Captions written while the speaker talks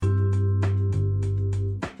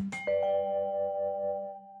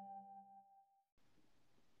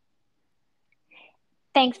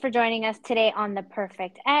Thanks for joining us today on The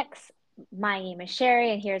Perfect X. My name is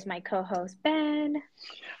Sherry, and here's my co host, Ben.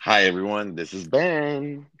 Hi everyone, this is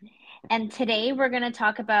Ben. And today we're going to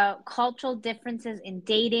talk about cultural differences in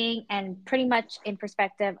dating and pretty much in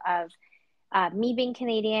perspective of me being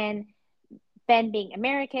Canadian, Ben being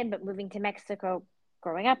American, but moving to Mexico,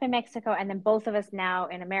 growing up in Mexico, and then both of us now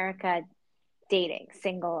in America dating,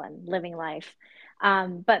 single, and living life.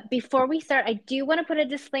 But before we start, I do want to put a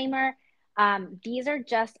disclaimer. These are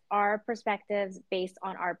just our perspectives based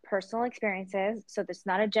on our personal experiences. So this is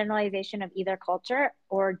not a generalization of either culture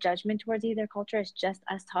or judgment towards either culture. It's just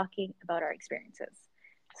us talking about our experiences.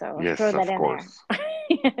 So throw Yes, that of in there. course.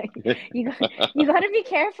 you you got to be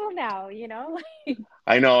careful now, you know?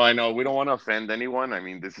 I know. We don't want to offend anyone. I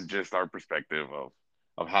mean, this is just our perspective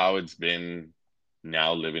of how it's been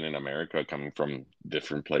now living in America, coming from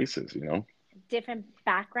different places. Different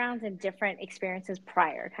backgrounds and different experiences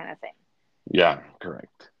prior kind of thing. Yeah,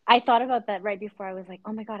 correct. I thought about that right before. I was like,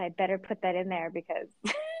 oh my God, I better put that in there because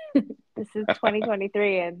this is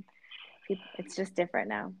 2023 and it's just different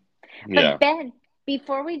now. But Yeah. Ben,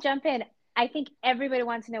 before we jump in, I think everybody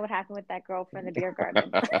wants to know what happened with that girl from the beer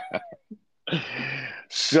garden.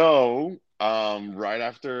 So, right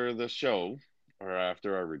after the show or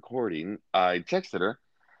after our recording, I texted her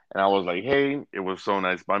and I was like, "Hey, it was so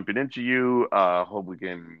nice bumping into you. Hope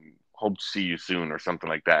to see you soon or something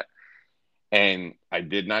like that." And I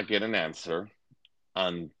did not get an answer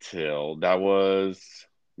until that was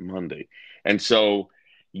Monday. And so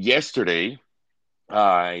yesterday,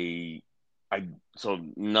 I, I, so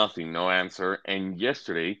nothing, no answer. And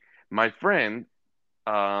yesterday, my friend,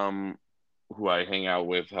 um, who I hang out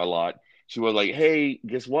with a lot, she was like, "Hey,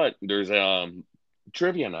 guess what? There's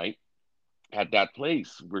trivia night at that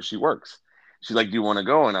place where she works." She's like, "Do you want to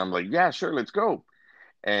go?" And I'm like, "Yeah, sure, let's go."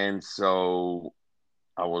 And so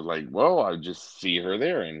I was like, well, I'll just see her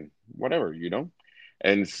there and whatever.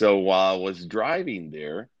 And so while I was driving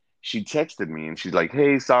there, she texted me and she's like,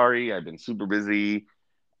 "Hey, sorry, I've been super busy.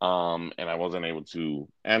 And I wasn't able to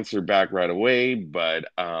answer back right away, but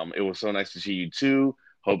it was so nice to see you too.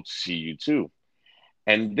 Hope to see you too."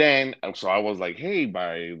 And then, so I was like, "Hey,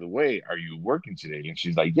 by the way, are you working today?" And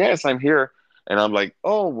she's like, "Yes, I'm here." And I'm like,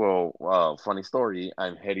 "Oh, well, funny story.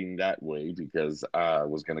 I'm heading that way because I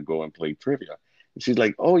was going to go and play trivia." And she's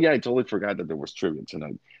like, "Oh, yeah, I totally forgot that there was trivia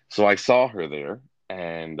tonight." So I saw her there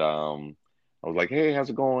and I was like, "Hey, how's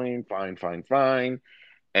it going?" "Fine, fine, fine."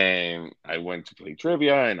 And I went to play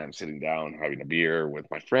trivia and I'm sitting down having a beer with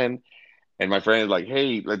my friend. And my friend is like,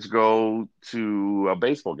 "Hey, let's go to a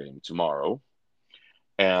baseball game tomorrow."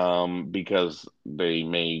 Because they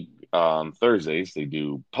make Thursdays they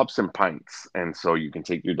do pups and pints, and so you can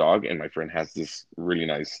take your dog. And my friend has this really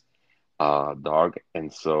nice dog,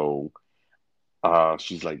 and so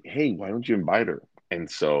she's like, "Hey, why don't you invite her?" And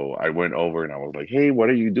so I went over and I was like, "Hey, what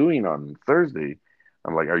are you doing on Thursday?"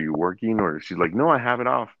 I'm like, "Are you working?" Or she's like, "No, I have it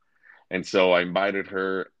off." And so I invited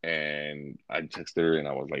her and I texted her and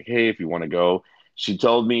I was like, "Hey, if you want to go." She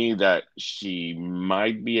told me that she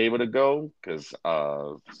might be able to go because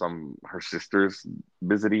some her sister's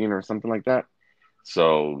visiting or something like that.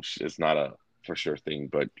 So it's not a for sure thing.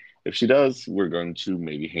 But if she does, we're going to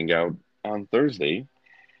maybe hang out on Thursday,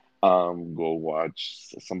 go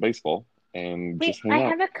watch some baseball and Wait, just I hang out.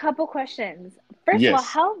 have a couple questions. First of all, Yes.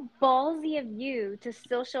 how ballsy of you to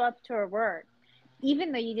still show up to her work,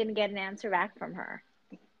 even though you didn't get an answer back from her.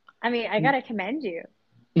 I mean, I gotta commend you.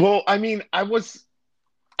 Well, I mean,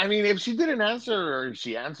 if she didn't answer or if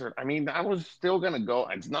she answered, I mean, I was still gonna go.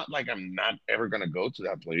 It's not like I'm not ever gonna go to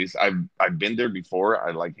that place. I've been there before.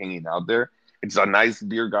 I like hanging out there. It's a nice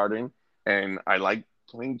beer garden, and I like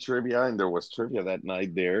playing trivia. And there was trivia that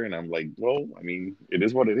night there, and I'm like, well, I mean, it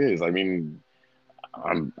is what it is. I mean,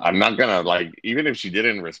 I'm not gonna like even if she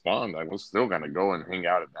didn't respond, I was still gonna go and hang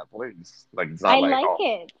out at that place. Like it's not I like like oh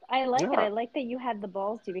it. I like it. yeah I like that you had the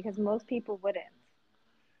balls to because most people wouldn't.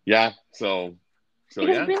 yeah. So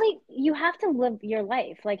Because yeah. really, you have to live your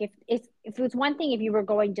life. Like if it was one thing if you were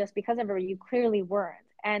going just because of her, you clearly weren't.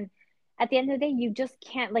 And at the end of the day, you just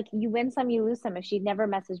can't like you win some, you lose some. If she never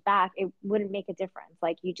messaged back, it wouldn't make a difference.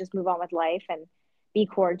 Like you just move on with life and be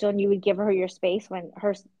cordial, and you would give her your space when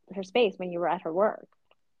her space when you were at her work.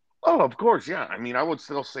 Oh, of course, yeah. I mean, I would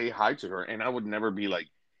still say hi to her, and I would never be like,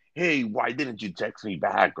 "Hey, why didn't you text me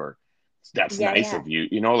back?" or "That's Yeah, nice yeah. of you."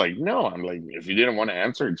 Like, no, I'm like, if you didn't want to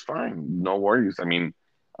answer, it's fine. No worries. I mean,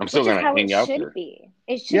 I'm still Which is gonna how it hang out should there. be.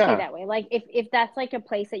 It should be Yeah. that way. Like if that's like a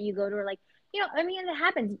place that you go to, or like I mean, it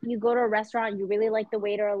happens. You go to a restaurant, you really like the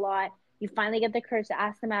waiter a lot. You finally get the courage to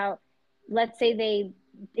ask them out. Let's say they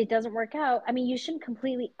it doesn't work out, I mean, you shouldn't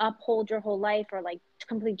completely uphold your whole life or like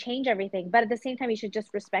completely change everything. But at the same time, you should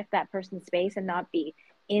just respect that person's space and not be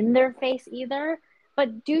in their face either.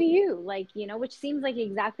 But do you like, which seems like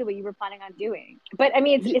exactly what you were planning on doing. But I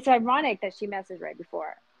mean, it's ironic that she messaged right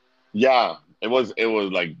before. Yeah, it was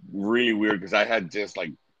like really weird because I had just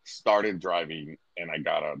like started driving and I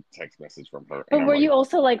got a text message from her and But I'm were like you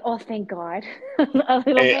also like, oh, thank God, a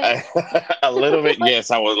little bit? a little bit, Like,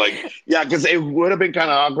 yes. I was like, yeah, because it would have been kind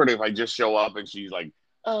of awkward if I just show up and she's like,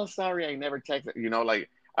 oh, sorry, I never texted. Like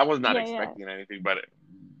I was not yeah, yeah. expecting anything, but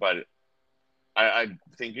I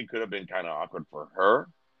think it could have been kind of awkward for her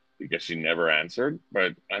because she never answered.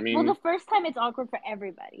 But I Well, the mean, first time it's awkward for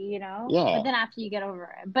everybody, But yeah, then after you get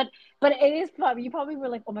over it, but it is probably you probably were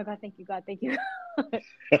like, oh my God, thank you God, thank you. Were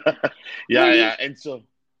yeah, you? yeah. And so,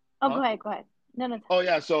 Oh, huh? go ahead, go ahead. No, no. Oh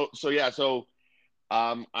yeah, so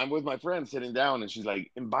I'm with my friend sitting down, and she's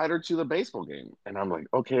like, invite her to the baseball game, and I'm like,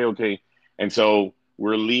 okay, okay. And so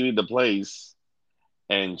we're leaving the place,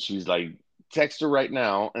 and she's like, text her right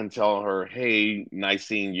now and tell her, hey, nice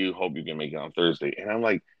seeing you. Hope you can make it on Thursday. And I'm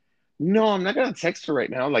like, no, I'm not gonna text her right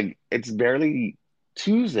now. Like, it's barely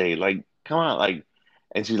Tuesday. Like, come on, like.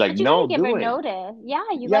 And she's like, But you got to no, give her do it. notice. Yeah,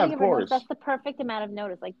 you got Yeah, to of give her notice. That's course. the perfect amount of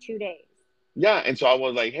notice, like 2 days. Yeah, and so I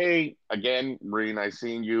was like, "Hey, again, really nice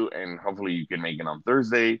seeing you, and hopefully you can make it on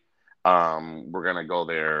Thursday. We're gonna go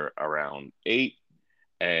there around 8,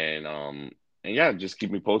 and yeah, just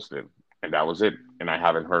keep me posted." And that was it. And I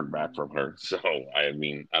haven't heard back from her, so I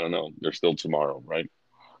mean, I don't know. There's still tomorrow, right?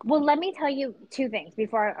 Well, let me tell you two things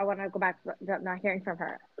before I want to go back to not hearing from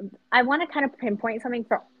her. I want to kind of pinpoint something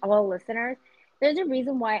for all listeners. There's a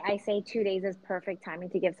reason why I say 2 days is perfect timing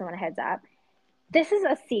to give someone a heads up. This is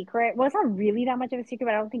a secret. Well, it's not really that much of a secret,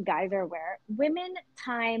 but I don't think guys are aware. Women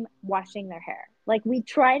time washing their hair. Like we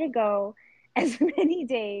try to go as many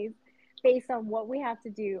days based on what we have to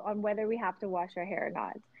do on whether we have to wash our hair or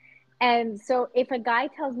not. And so if a guy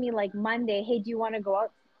tells me like Monday, hey, do you want to go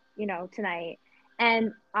out, tonight?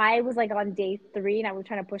 And I was like on day 3 and I was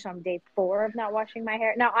trying to push on day 4 of not washing my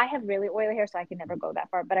hair. Now I have really oily hair, so I can never go that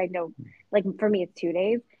far, but I know like for me it's 2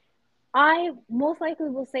 days. I most likely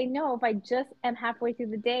will say no if I just am halfway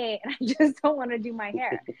through the day and I just don't want to do my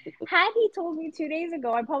hair. Had he told me 2 days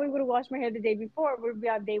ago, I probably would have washed my hair the day before. It would be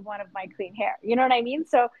on day 1 of my clean hair. You know what I mean?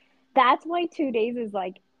 So that's why 2 days is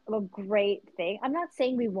like a great thing. I'm not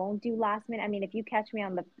saying we won't do last minute. I mean, if you catch me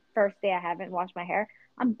on the first day I haven't washed my hair,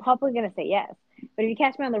 I'm probably going to say yes. But if you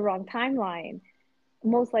catch me on the wrong timeline,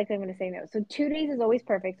 most likely I'm going to say no. So 2 days is always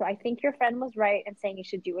perfect. So I think your friend was right in saying you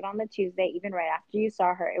should do it on the Tuesday, even right after you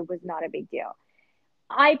saw her. It was not a big deal.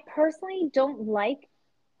 I personally don't like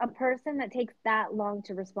a person that takes that long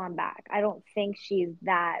to respond back. I don't think she's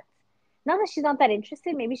that, not that she's not that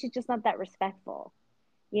interested, maybe she's just not that respectful.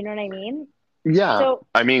 You know what I mean? Yeah, So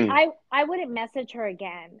I mean, I wouldn't message her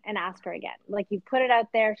again and ask her again. Like you put it out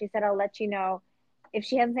there. She said, I'll let you know. If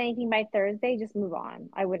she hasn't said anything by Thursday, just move on.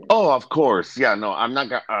 I wouldn't. oh, of course, yeah, no, I'm not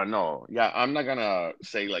gonna, no, yeah, I'm not gonna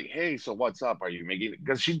say like, hey, so what's up? Are you making?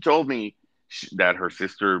 Because she told me that her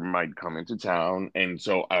sister might come into town, and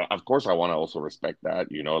so of course I want to also respect that,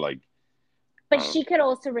 like. But Um, she could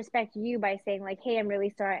also respect you by saying like, "Hey, I'm really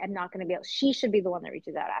sorry. I'm not going to be able." She should be the one that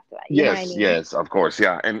reaches out after that. You know what I Yes, mean? yes, of course,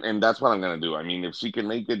 yeah, and that's what I'm gonna do. I mean, if she can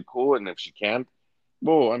make it, cool, and if she can't,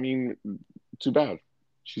 well, I mean, too bad.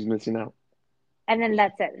 She's missing out. And then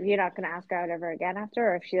that's it. You're not going to ask her out ever again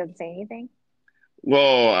after, or if she doesn't say anything.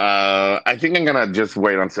 Well, I think I'm gonna just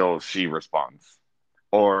wait until she responds,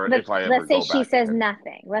 or Let's if I ever let's say go she back says again.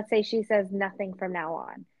 nothing. Let's say she says nothing from now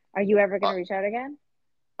on. Are you ever going Uh, to reach out again?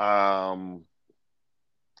 um,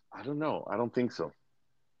 I don't know. I don't think so.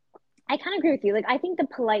 I kind of agree with you. Like, I think the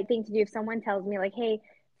polite thing to do if someone tells me like, "Hey,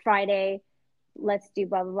 Friday, let's do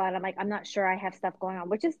blah blah blah," and I'm like, "I'm not sure. I have stuff going on,"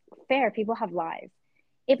 which is fair. People have lives.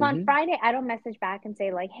 If on Hmm. Friday I don't message back and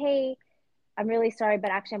say like, "Hey, I'm really sorry,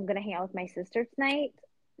 but actually, I'm going to hang out with my sister tonight."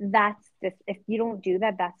 That's this. If you don't do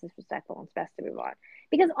that, that's disrespectful. And it's best to move on.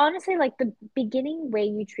 Because honestly, like the beginning way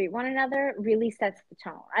you treat one another really sets the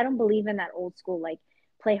tone. I don't believe in that old school like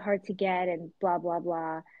play hard to get and blah blah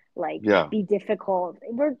blah. Like Yeah, be difficult.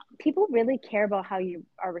 We're people really care about how you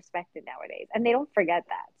are respected nowadays, and they don't forget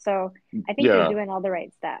that. So I think you're yeah, doing all the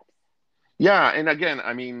right steps. yeah. And again,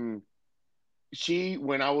 I mean,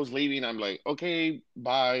 when I was leaving, I'm like, okay,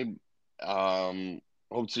 bye.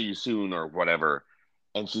 Hope to see you soon or whatever.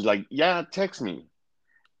 And she's like, yeah, text me.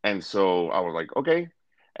 And so I was like, okay.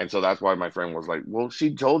 And so that's why my friend was like, well,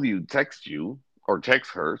 she told you text you or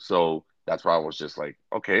text her. So that's why I was just like,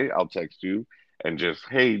 okay, I'll text you and just,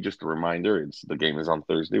 hey, just a reminder, the game is on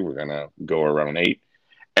Thursday. We're gonna go around 8.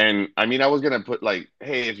 And I mean, I was gonna put like,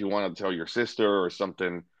 hey, if you want to tell your sister or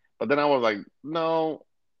something, but then I was like, no,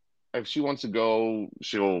 if she wants to go,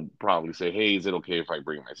 she'll probably say, hey, is it okay if I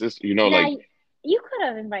bring my sister? Now, Like, you could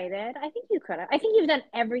have invited. I think you could have. I think you've done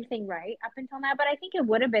everything right up until now, but I think it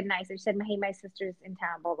would have been nice if you said, "Hey, my sister's in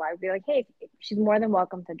town." Blah blah. I'd be like, "Hey, she's more than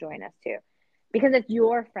welcome to join us too," because it's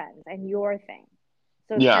your friends and your thing.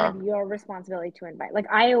 So it's kind yeah, of your responsibility to invite.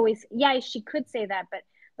 Like I always, yeah, she could say that, but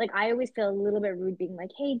like I always feel a little bit rude being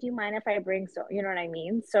like, "Hey, do you mind if I bring so?" You know what I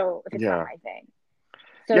mean? So if it's not yeah, my thing,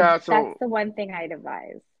 so yeah. that's So, the one thing I'd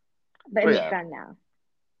advise. But but and it's yeah, done now.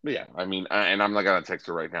 but yeah. I mean, and I'm not gonna text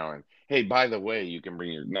her right now. And hey, by the way, you can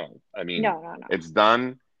bring your no. I mean, No, no, no. it's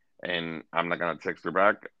done, and I'm not gonna text her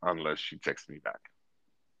back unless she texts me back.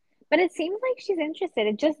 But it seems like she's interested.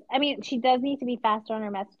 It just, I mean, she does need to be faster on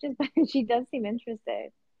her messages, but she does seem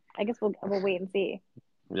interested. I guess we'll wait and see.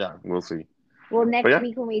 Yeah, we'll see. Well, But next yeah,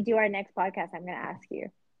 week when we do our next podcast, I'm going to ask you.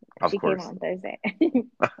 of She came course. on Thursday.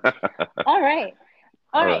 All right.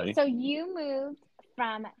 All All right. right. So you moved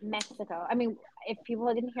from Mexico. I mean, if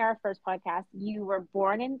people didn't hear our first podcast, you were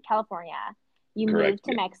born in California. You Correct. moved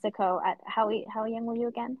to Yeah. Mexico at how young were you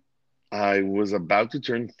again? I was about to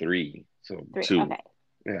turn 3, so Three. 2. Okay.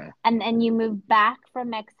 Yeah. And then you moved back from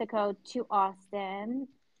Mexico to Austin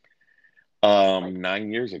like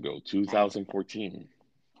 9 years ago, 9 years. 2014.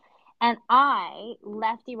 And I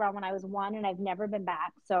left Iran when I was 1 and I've never been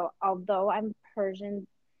back. So although I'm Persian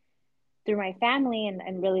through my family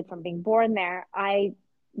and really from being born there, I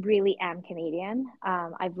really am Canadian.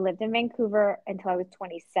 I've lived in Vancouver until I was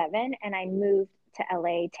 27 and I moved to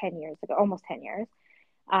LA 10 years ago, almost 10 years.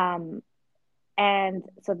 Um, and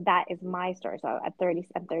so that is my story. So at 30,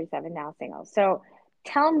 I'm 37 now, single. So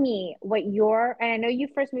tell me what your, and I know you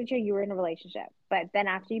first moved here, you were in a relationship, but then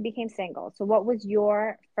after you became single, so what was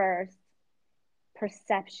your first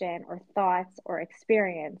perception or thoughts or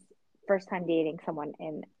experience first time dating someone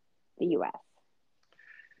in the US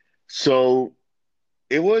So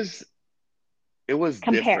it was it was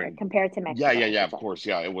different. compared to Yeah, Mexico, yeah, I yeah, should of say. course.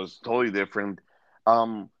 Yeah, it was totally different.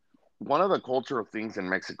 Um, one of the cultural things in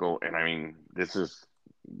Mexico, and I mean, this is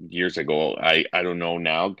years ago. I don't know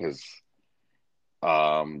now because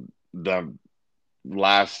the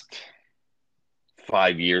last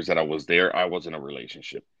 5 years that I was there, I was in a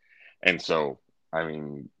relationship. And so, I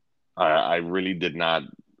mean, I really did not.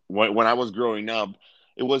 When I was growing up,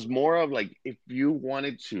 it was more of like if you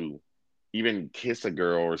wanted to even kiss a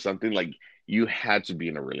girl or something, like you had to be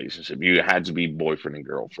in a relationship. You had to be boyfriend and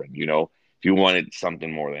girlfriend, if you wanted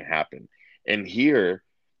something more than happen. And here,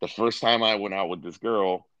 the first time I went out with this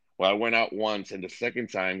girl, well, I went out once, and the second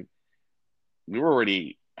time we were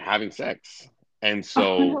already having sex. And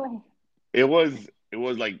Oh, no so way. it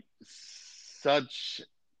was like such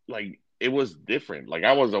like it was different. Like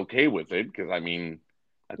I was okay with it because I mean,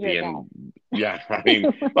 at You're the a guy. end, yeah, I mean,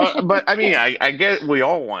 but I mean, I get we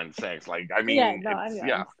all want sex. Like I Yeah, mean, no, I'm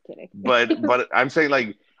yeah, just kidding. but I'm saying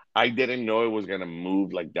like I didn't know it was gonna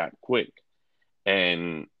move like that quick,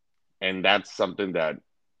 and and that's something that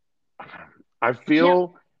I Now,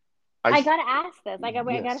 feel I I gotta ask this. Like, I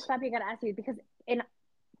gotta yes. stop you. I gotta ask you because in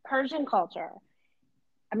Persian culture,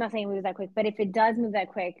 I'm not saying it moves that quick, but if it does move that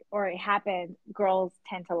quick or it happens, girls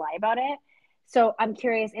tend to lie about it. So I'm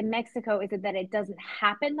curious, in Mexico, is it that it doesn't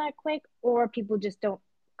happen that quick or people just don't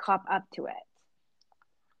cop up to it?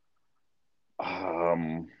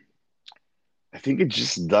 Um, I think it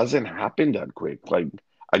just doesn't happen that quick. Like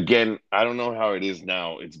again, I don't know how it is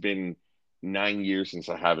now. It's been 9 years since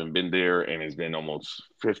I haven't been there, and it's been almost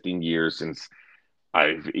 15 years since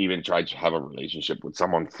I've even tried to have a relationship with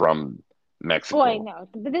someone from Oh, I Mexico know.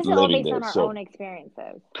 But this is all living based there. on our own So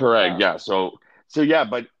experiences. correct, So yeah. So yeah,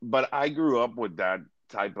 but I grew up with that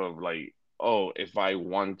type of like, oh, if I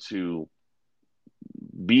want to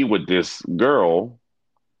be with this girl,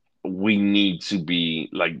 we need to be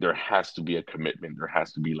like there has to be a commitment. There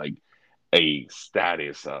has to be like a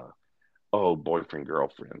status, oh, boyfriend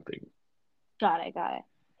girlfriend thing. got it, got it.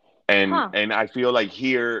 And Huh. and I feel like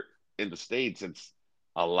here in the States it's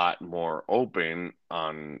a lot more open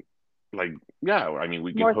on like yeah, I mean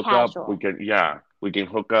we can More hook up, casual. we can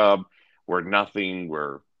hook up, we're nothing,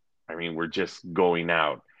 I mean we're just going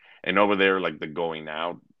out. And over there like the going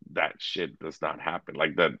out, that shit does not happen.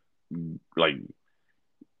 Like that like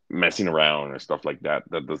messing around or stuff like that,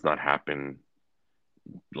 that does not happen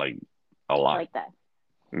like a lot. Like that.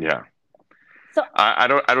 Yeah. So I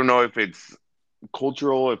don't know if it's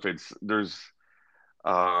cultural, if it's there's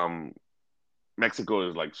um Mexico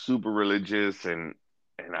is like super religious, and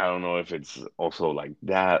I don't know if it's also like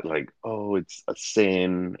that, like, oh, it's a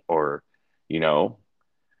sin or you know.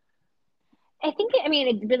 I think, I mean,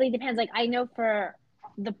 it really depends. Like, I know for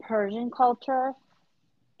the Persian culture,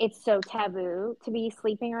 it's so taboo to be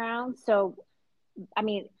sleeping around. So I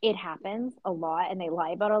mean, it happens a lot and they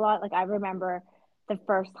lie about it a lot. Like I remember the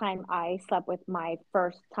first time I slept with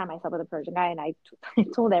a Persian guy and I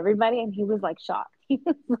told everybody and he was like shocked. He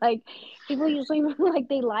was like, people usually like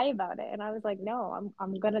they lie about it. And I was like, no,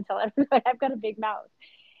 I'm gonna tell everybody I've got a big mouth.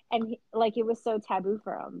 And like it was so taboo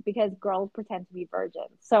for him because girls pretend to be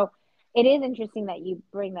virgins. So it is interesting that you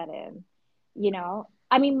bring that in, you know?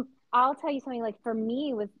 I mean, I'll tell you something like for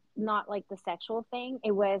me, it was not like the sexual thing.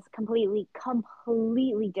 It was completely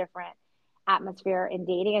different atmosphere in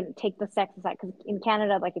dating and take the sex aside. Because in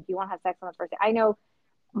Canada, like if you want to have sex on the first day, I know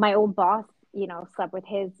my old boss, slept with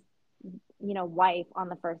his, wife on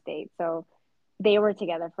the first date. So they were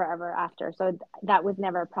together forever after. So that was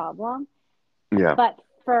never a problem. Yeah, But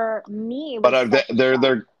for me, it but was are they, such a shock.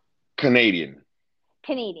 they're Canadian.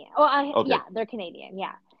 Canadian. Oh, yeah, Okay. they're Canadian.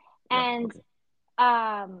 Yeah. Yeah. And Okay.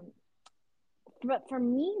 um, but for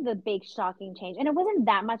me, the big shocking change, and it wasn't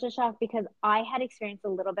that much a shock because I had experienced a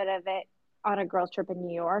little bit of it on a girls' trip in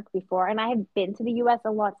New York before, and I had been to the U.S.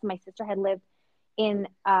 a lot. So my sister had lived in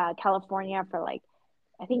California for like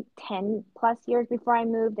I think 10 plus years before I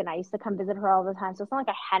moved, and I used to come visit her all the time. So it's not like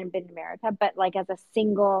I hadn't been to America, but like as a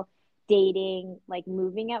single dating, like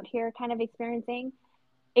moving out here kind of experiencing,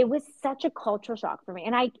 it was such a cultural shock for me.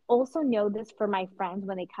 And I also know this for my friends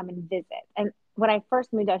when they come and visit. And when I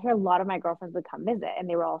first moved out here, a lot of my girlfriends would come visit and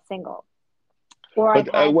they were all single. Or I've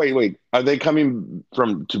But had wait. Are they coming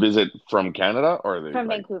from to visit from Canada, or are they like? From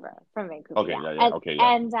Vancouver, Okay. yeah. Yeah. Yeah. And Okay.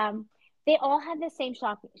 Yeah. and they all had the same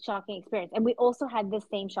shocking experience. And we also had this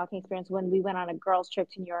same shocking experience when we went on a girls' trip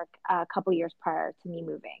to New York a couple years prior to me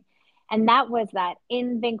moving. And that was that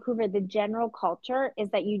in Vancouver, the general culture is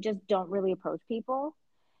that you just don't really approach people.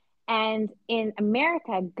 And in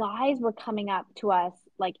America, guys were coming up to us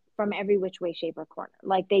like from every which way, shape, or corner.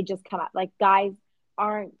 Like they just come up. Like guys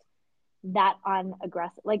aren't that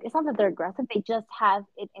unaggressive. Like it's not that they're aggressive, they just have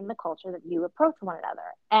it in the culture that you approach one another.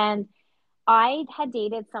 And I had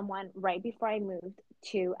dated someone right before I moved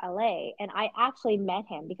to LA, and I actually met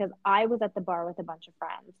him because I was at the bar with a bunch of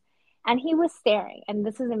friends, and he was staring. And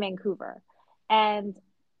this is in Vancouver, and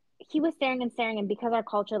he was staring and staring. And because our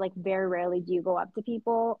culture, like very rarely do you go up to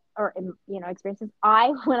people or experiences.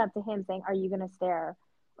 I went up to him saying, "Are you gonna stare,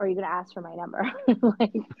 or are you gonna ask for my number?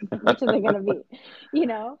 Like, which is it gonna be?" You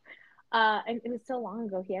know. And it was so long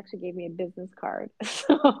ago. He actually gave me a business card.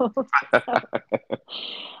 So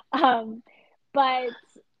um, but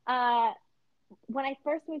uh, when I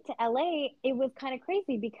first moved to LA, it was kind of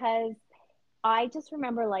crazy because I just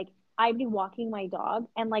remember like I'd be walking my dog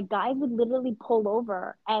and like guys would literally pull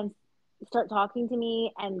over and start talking to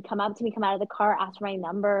me and come up to me, come out of the car, ask for my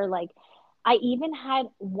number. Like I even had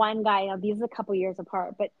one guy, now these are a couple years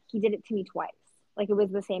apart, but he did it to me twice. Like it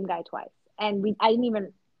was the same guy twice. And I didn't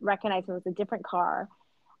even recognize him. It was a different car.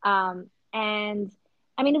 And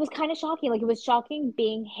I mean, it was kind of shocking. Like it was shocking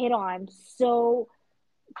being hit on so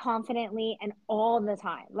confidently and all the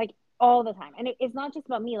time, like all the time. And it's not just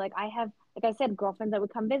about me. Like I have, like I said, girlfriends that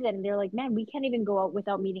would come visit, and they're like, "Man, we can't even go out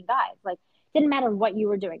without meeting guys." Like, didn't matter what you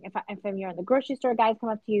were doing. If you're in the grocery store, guys come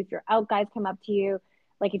up to you. If you're out, guys come up to you.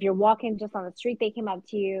 Like if you're walking just on the street, they came up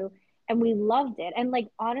to you, and we loved it. And like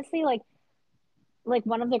honestly, like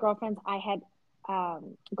one of the girlfriends I had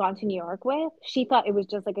gone to New York with, she thought it was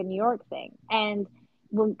just like a New York thing. And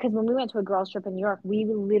because when we went to a girls' trip in New York, we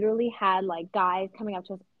literally had like guys coming up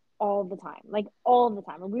to us all the time, like all the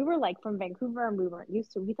time. And we were like from Vancouver and we weren't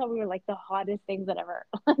used to. We thought we were like the hottest things that ever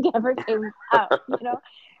like ever came out, you know?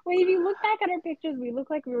 Well, if you look back at our pictures, we look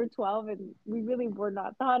like we were 12 and we really were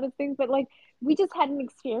not the hottest things, but like we just hadn't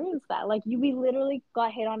experienced that. Like we literally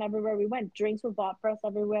got hit on everywhere we went. Drinks were bought for us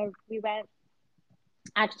everywhere we went.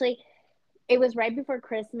 Actually, it was right before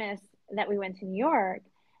Christmas that we went to New York,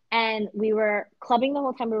 and we were clubbing the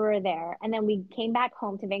whole time we were there. And then we came back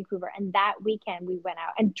home to Vancouver, and that weekend we went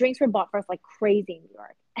out and drinks were bought for us like crazy in New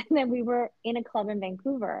York. And then we were in a club in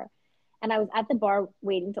Vancouver, and I was at the bar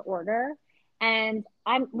waiting to order. And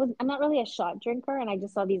I'm not really a shot drinker, and I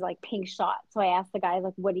just saw these like pink shots. So I asked the guys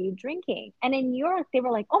like, "What are you drinking?" And in New York, they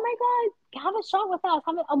were like, "Oh my God, have a shot with us.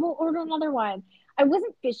 We'll order another one." I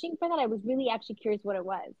wasn't fishing for that. I was really actually curious what it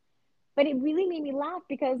was, but it really made me laugh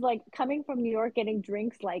because like coming from New York getting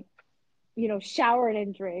drinks like showered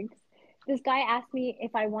in drinks, this guy asked me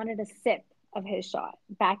if I wanted a sip of his shot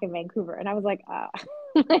back in Vancouver, and I was like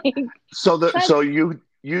like such So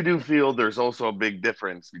you do feel there's also a big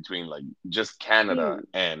difference between like just Canada huge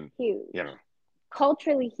and huge you know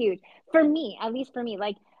culturally huge for me, at least for me.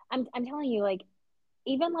 Like I'm telling you, like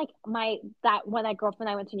even like my that one that girlfriend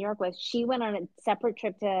I went to New York with, she went on a separate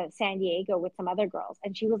trip to San Diego with some other girls,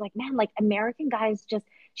 and she was like, "Man, like American guys just."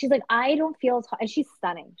 She's like, "I don't feel as hot," and she's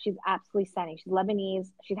stunning. She's absolutely stunning. She's Lebanese.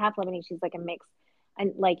 She's half Lebanese. She's like a mix,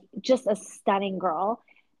 and like just a stunning girl.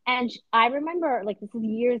 And I remember like this is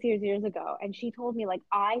years ago, and she told me like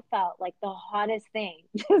I felt like the hottest thing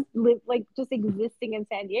just live like just existing in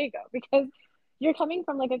San Diego because you're coming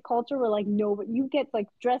from like a culture where like no you get like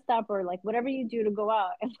dressed up or like whatever you do to go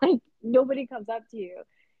out and like nobody comes up to you,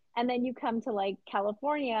 and then you come to like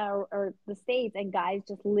California or the States and guys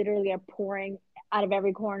just literally are pouring out of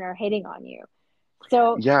every corner hitting on you,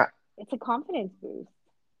 so Yeah, it's a confidence boost.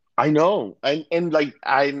 I know. And like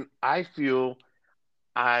I feel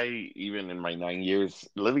I even in my 9 years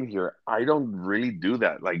living here, I don't really do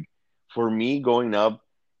that. Like for me going up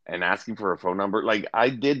and asking for a phone number, like I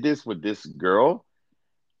did this with this girl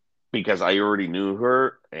because I already knew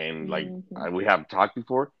her and like Mm-hmm. we have talked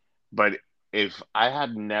before. But if I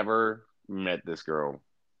had never met this girl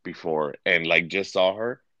before and like just saw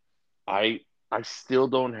her, I I still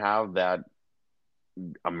don't have that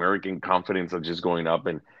American confidence of just going up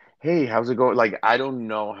and hey, how's it going? Like I don't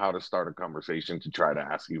know how to start a conversation to try to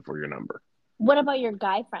ask you for your number. What about your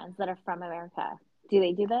guy friends that are from America? Do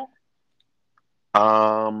they do that?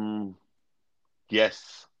 Um,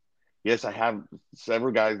 yes. Yes, I have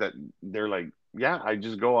several guys that they're like, yeah, I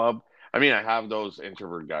just go up. I mean, I have those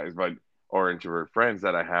introvert guys, but or introvert friends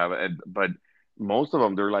that I have, but most of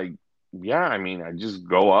them they're like, yeah, I mean, I just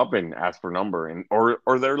go up and ask for number, and or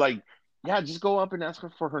they're like, yeah, just go up and ask her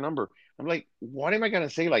for her number. I'm like, what am I gonna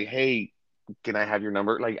say? Like, hey, can I have your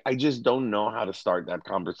number? Like, I just don't know how to start that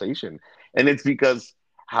conversation, and it's because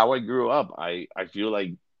how I grew up. I feel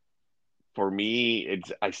like for me,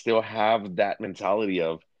 it's I still have that mentality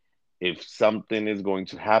of if something is going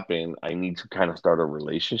to happen, I need to kind of start a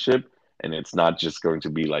relationship, and it's not just going to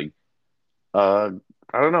be like, uh,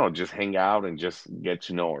 I don't know, just hang out and just get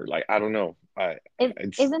to know her. Like, I don't know, It,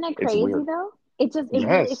 isn't it it's crazy weird. though? It just it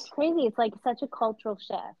really it's Yes, crazy. It's like such a cultural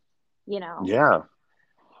shift, you know? yeah.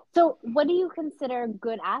 So what do you consider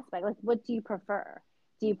good aspect? Like what do you prefer?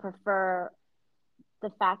 Do you prefer the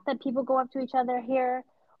fact that people go up to each other here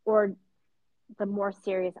or the more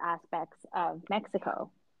serious aspects of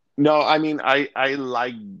Mexico? No, I mean, I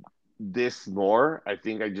like this more. I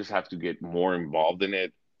think I just have to get more involved in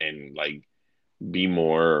it and like be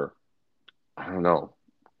more, I don't know,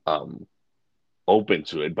 um, open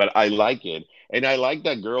to it, but I like it. And I like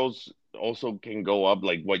that girls also can go up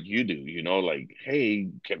like what you do, like, hey,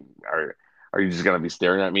 are you just gonna be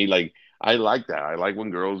staring at me? Like I like that. I like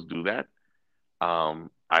when girls do that.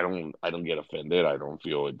 I don't get offended. I don't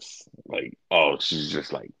feel it's like, oh, she's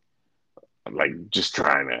just like just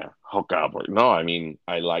trying to hook up or no, I mean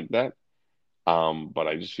I like that. But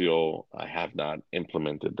I just feel I have not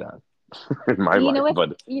implemented that in my You know life. what's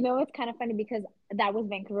But you know what's kind of funny because that was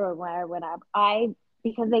Vancouver where I went up. I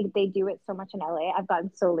because they do it so much in LA, I've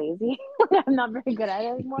gotten so lazy. I'm not very good at it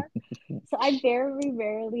anymore. So I very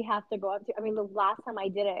rarely have to go up to. I mean, the last time I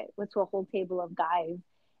did it was to a whole table of guys,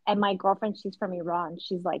 and my girlfriend, she's from Iran.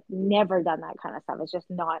 She's like never done that kind of stuff. It's just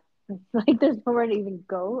not like there's nowhere to even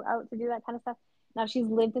go out to do that kind of stuff. Now she's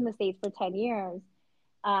lived in the States for 10 years,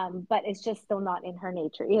 but it's just still not in her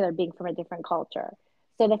nature either, being from a different culture.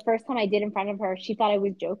 So the first time I did in front of her, she thought I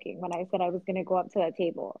was joking when I said I was going to go up to that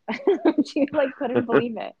table. She like couldn't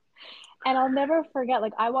believe it. And I'll never forget,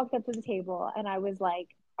 like, I walked up to the table and I was like,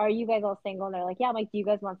 are you guys all single? And they're like, yeah. I'm like, do you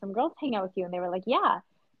guys want some girls to hang out with you? And they were like, yeah.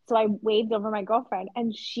 So I waved over my girlfriend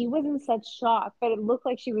and she was in such shock, but it looked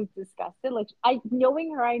like she was disgusted. Like,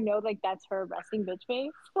 knowing her, I know, like, that's her resting bitch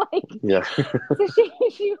face. Like, yeah. so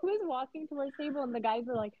she was walking towards the table and the guys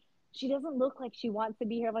were like, she doesn't look like she wants to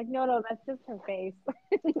be here. I'm like, no, that's just her face.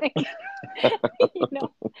 Like, you know,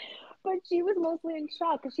 but she was mostly in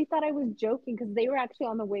shock because she thought I was joking because they were actually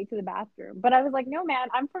on the way to the bathroom. But I was like, no, man,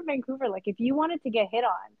 I'm from Vancouver. Like, if you wanted to get hit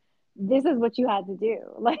on, this is what you had to do.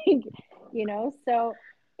 Like, so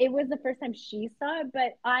it was the first time she saw it,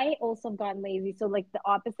 but I also have gotten lazy. So, like, the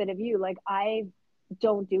opposite of you, like, I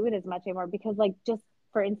don't do it as much anymore because, like, just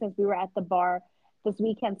for instance, we were at the bar this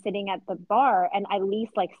weekend sitting at the bar, and at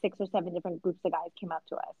least like 6 or 7 different groups of guys came up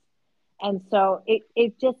to us. And so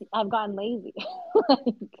it just I've gotten lazy.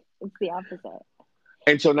 Like it's the opposite.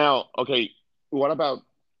 And so now, okay, what about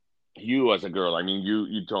you as a girl? I mean,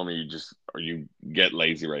 you told me you just or you get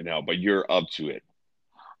lazy right now, but you're up to it.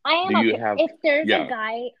 I Do am you okay. have? If there's a Yeah,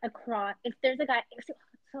 guy across, if there's a guy,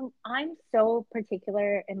 so I'm so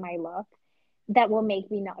particular in my look that will make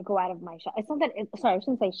me not go out of my shell. It's not that, sorry, I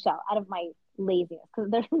shouldn't say shell, out of my laziness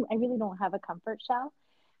because I really don't have a comfort shell.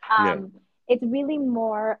 yeah. Um, it's really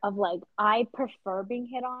more of like I prefer being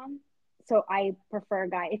hit on, so I prefer a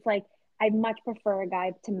guy. It's like I much prefer a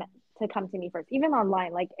guy to come to me first, even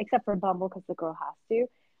online. Like except for Bumble because the girl has to.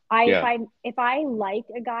 Yeah. If I like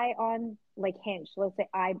a guy on like Hinge, let's say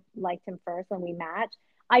I liked him first and we match.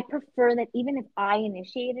 I prefer that even if I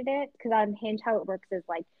initiated it, because on Hinge how it works is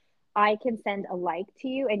like I can send a like to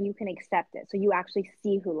you and you can accept it, so you actually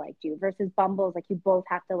see who liked you. Versus Bumble is like you both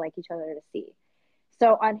have to like each other to see.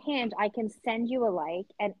 So on Hinge, I can send you a like,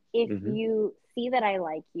 and if Hmm. you see that I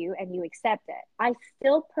like you and you accept it, I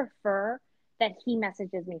still prefer that he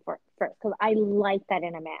messages me first because I like that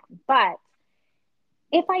in a man. But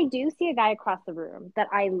if I do see a guy across the room that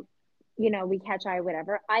we catch eye,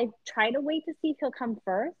 whatever, I try to wait to see if he'll come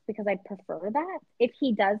first because I prefer that. If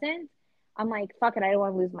he doesn't, I'm like, fuck it, I don't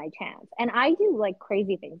want to lose my chance. And I do like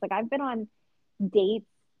crazy things. Like I've been on dates,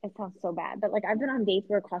 it sounds so bad, but like I've been on dates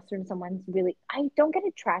where across the room someone's really, I don't get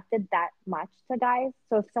attracted that much to guys.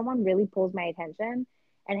 So if someone really pulls my attention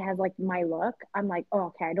and has like my look, I'm like, oh,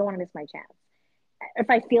 okay, I don't want to miss my chance. If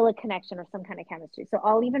I feel a connection or some kind of chemistry. So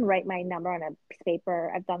I'll even write my number on a piece of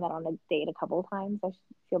paper. I've done that on a date a couple of times. I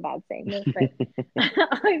feel bad saying this, but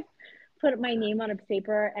I've put my name on a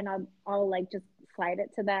paper and I'll like just slide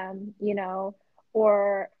it to them,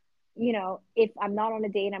 or if I'm not on a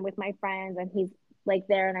date, I'm with my friends and he's like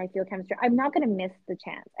there and I feel chemistry, I'm not gonna miss the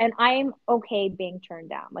chance. And I'm okay being turned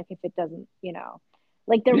down. Like if it doesn't,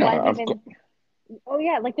 like there Yeah, was of course. even oh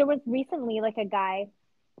yeah, like there was recently like a guy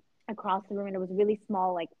across the room and it was a really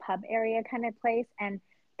small like pub area kind of place and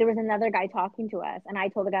there was another guy talking to us and I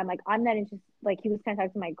told the guy I'm like I'm not interested, like he was kind of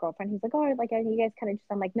talking to my girlfriend, he's like oh like are you guys kind of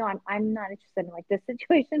interested, I'm like no, I'm not interested in like this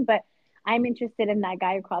situation, but I'm interested in that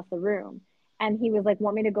guy across the room. And he was like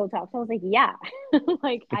want me to go talk, so I was like yeah.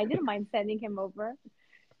 Like I didn't mind sending him over.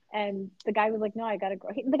 And the guy was like no, I gotta go.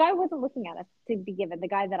 The guy wasn't looking at us to be given, the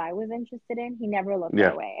guy that I was interested in, he never looked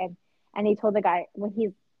Yeah. our way. And he told the guy when he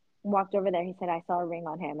walked over there, he said I saw a ring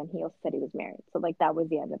on him and he also said he was married, so like that was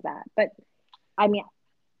the end of that. But I mean,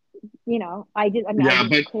 I Yeah, didn't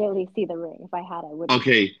but clearly see the ring. If I had, I wouldn't have.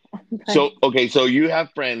 okay. But So you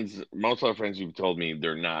have friends, most of the friends you've told me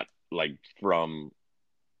they're not like from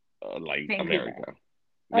like Vancouver. America.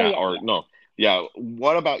 Oh Yeah, yeah, or yeah. no. Yeah,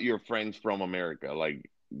 what about your friends from America like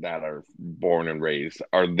that are born and raised?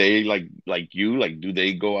 Are they like you? Like do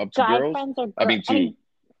they go up to Guy girls? friends or I girl? mean I to mean,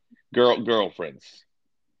 girlfriends.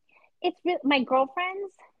 it's real. My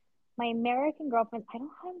girlfriends, my American girlfriends. I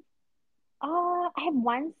don't have. I have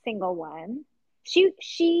one single one. She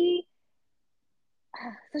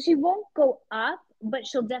so she won't go up, but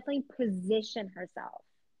she'll definitely position herself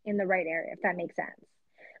in the right area, if that makes sense.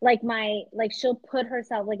 Like she'll put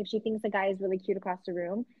herself, like if she thinks the guy is really cute across the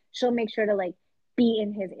room, she'll make sure to like be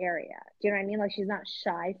in his area. Do you know what I mean? Like she's not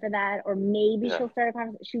shy for that. Or maybe Yeah. she'll start a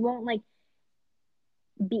conversation. She won't like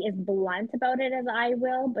be as blunt about it as I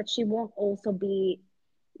will, but she won't also be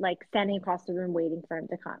like standing across the room waiting for him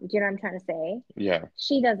to come. Do you know what I'm trying to say? Yeah.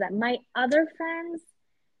 She does that. My other friends,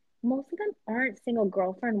 most of them aren't single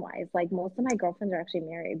girlfriend wise. Like most of my girlfriends are actually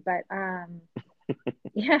married, but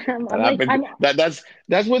yeah, That I'm like happened. I'm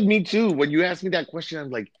That's with me too. When you ask me that question, I'm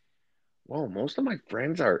like, whoa, most of my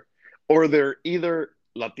friends are, or they're either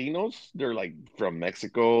Latinos, they're like from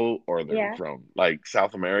Mexico, or they're yeah. from like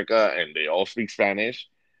South America and they all speak Spanish,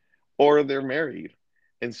 or they're married.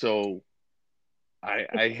 And so I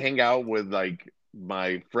It's hang out with like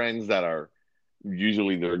my friends that are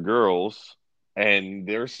usually they're girls and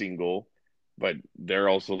they're single, but they're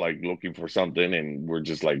also like looking for something and we're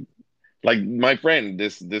just like my friend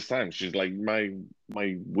this time, she's like my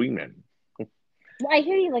wingman. well, I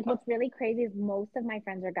hear you. Like what's really crazy is most of my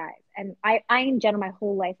friends are guys, and I in general my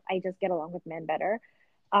whole life I just get along with men better.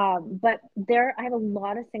 But I have a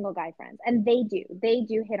lot of single guy friends, and they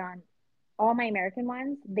do hit on all my American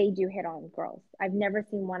ones, they do hit on girls. I've never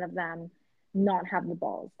seen one of them not have the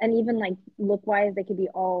balls. And even like look wise, they could be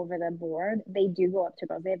all over the board. They do go up to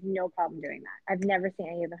girls. They have no problem doing that. I've never seen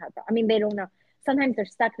any of them have. I mean, they don't know. Sometimes they're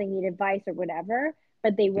stuck. They need advice or whatever,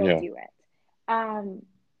 but they will Yeah. do it. Um,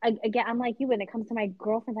 again, I'm like you when it comes to my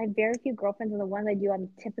girlfriends. I have very few girlfriends, and the ones I do, I'm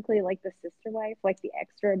typically like the sister wife, like the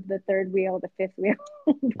extra, the third wheel, the fifth wheel.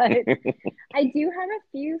 But I do have a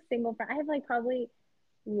few single friends. I have like probably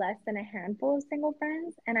less than a handful of single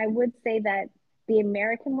friends. And I would say that the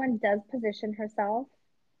American one does position herself.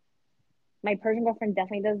 My Persian girlfriend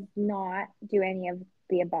definitely does not do any of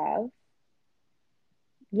the above.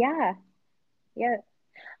 Yeah. Yeah.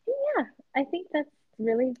 Yeah. I think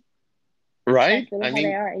Right? that's really I how they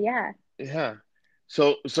mean, are. Yeah. yeah.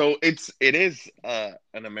 So it is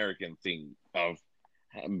an American thing of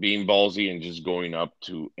being ballsy and just going up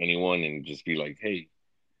to anyone and just be like, "Hey,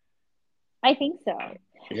 I think so.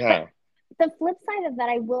 But Yeah, the flip side of that,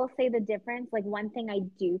 I will say the difference, like one thing I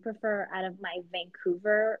do prefer out of my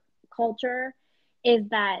Vancouver culture is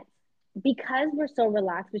that because we're so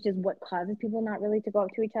relaxed, which is what causes people not really to go up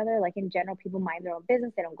to each other. Like in general, people mind their own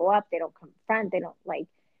business. They don't go up, they don't confront, they don't like,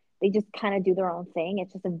 they just kind of do their own thing.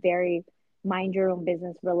 It's just a very mind your own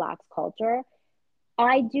business, relaxed culture.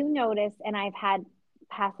 I do notice, and I've had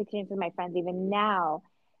past experiences with my friends even now.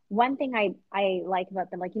 One thing I like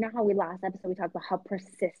about them, like you know how we last episode we talked about how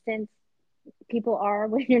persistent people are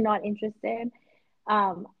when you're not interested.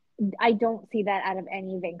 Um, I don't see that out of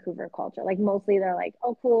any Vancouver culture. Like mostly they're like,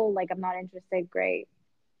 oh cool, like I'm not interested, great,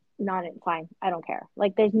 not fine, I don't care.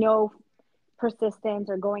 Like there's no persistence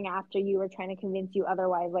or going after you or trying to convince you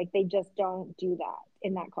otherwise. Like they just don't do that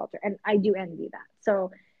in that culture. And I do envy that.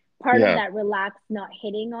 So part of yeah, that relaxed not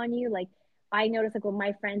hitting on you, like I notice like when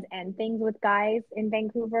my friends end things with guys in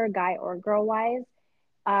Vancouver, guy or girl wise,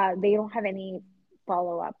 they don't have any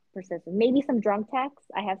follow up persistence. Maybe some drunk texts.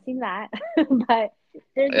 I have seen that, but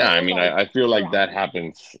there's yeah. no I mean, like I feel like that harassment.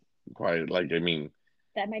 happens quite. Like, I mean,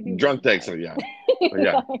 That might be red drunk text. So flag. yeah, but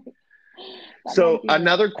yeah. That might So be red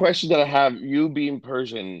another flag. question that I have, you being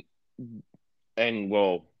Persian and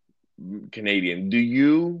well, Canadian, do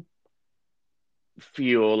you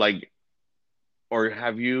feel like, or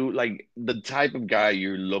have you like the type of guy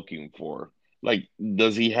you're looking for? Like,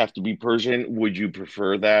 does he have to be Persian? Would you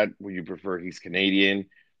prefer that? Would you prefer he's Canadian?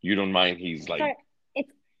 You don't mind he's like, Sorry,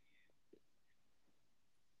 it's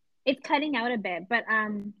it's cutting out a bit, but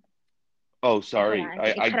oh, hold on, sorry,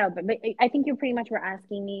 it cut out. But I think you pretty much were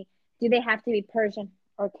asking me, do they have to be Persian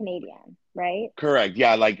or Canadian, right? correct.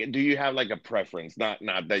 Yeah, like, do you have like a preference? Not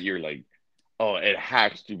that you're like, oh, it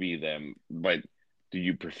has to be them, but do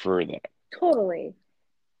you prefer that? Totally.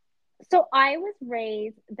 So I was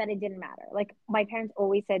raised that it didn't matter. Like my parents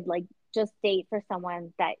always said, like just date for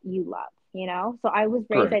someone that you love, you know. So I was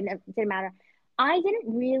raised that Correct. it didn't matter. I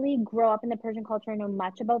didn't really grow up in the Persian culture or know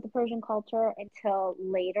much about the Persian culture until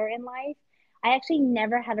later in life. I actually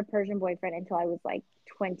never had a Persian boyfriend until I was like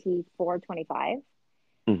 24, 25.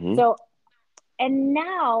 Hmm. So, and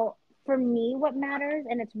now for me, what matters,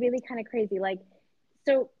 and it's really kind of crazy, like,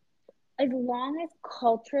 so as long as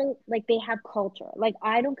culture, like they have culture, like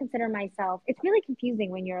I don't consider myself, it's really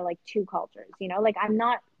confusing when you're like two cultures, you know, like I'm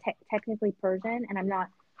not technically Persian and I'm not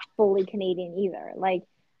fully Canadian either. Like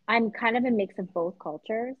I'm kind of a mix of both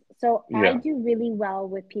cultures. So I Yeah. do really well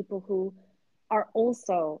with people who are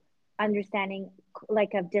also understanding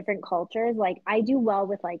like of different cultures. Like I do well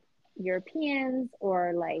with like Europeans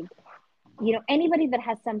or like, you know, anybody that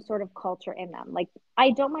has some sort of culture in them. Like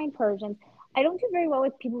I don't mind Persians. I don't do very well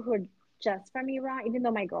with people who are just from Iran, even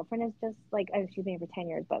though my girlfriend is just like, oh, she's been here for 10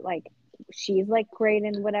 years, but like she's like great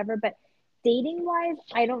and whatever. But dating wise,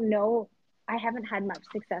 I don't know. I haven't had much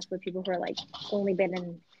success with people who are like only been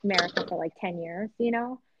in America for like 10 years, you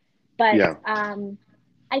know? But Yeah.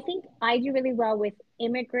 I think I do really well with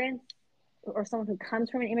immigrants or someone who comes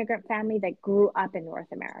from an immigrant family that grew up in North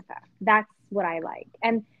America. That's what I like.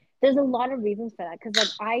 And there's a lot of reasons for that because, like,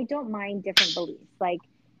 I don't mind different beliefs. Like,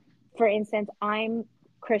 for instance, I'm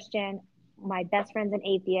Christian. My best friend's an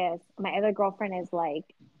atheist. My other girlfriend is like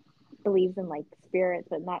believes in like spirits,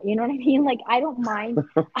 but not, you know what I mean? Like, I don't mind,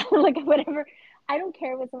 like, whatever. I don't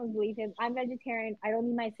care what someone's belief is. I'm vegetarian. I don't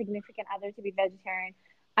need my significant other to be vegetarian.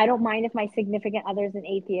 I don't mind if my significant other is an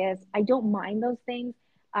atheist. I don't mind those things.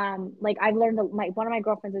 Like I've learned my one of my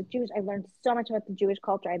girlfriends is Jewish. I learned so much about the Jewish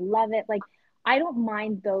culture. I love it. Like I don't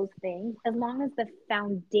mind those things as long as the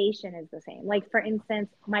foundation is the same. Like for instance,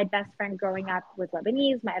 my best friend growing up was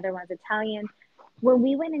Lebanese. My other one's Italian. When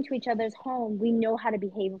we went into each other's home, we know how to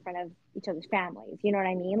behave in front of each other's families. You know what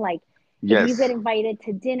I mean? Like if you get Yes. invited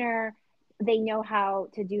to dinner, they know how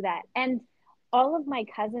to do that. And all of my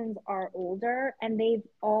cousins are older and they've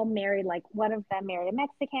all married, like one of them married a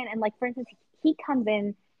Mexican. And like, for instance, he comes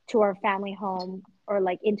in to our family home or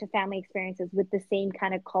like into family experiences with the same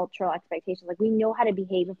kind of cultural expectations. Like we know how to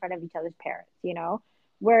behave in front of each other's parents, you know?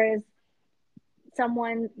 Whereas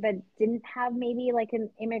someone that didn't have maybe like an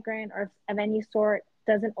immigrant or of any sort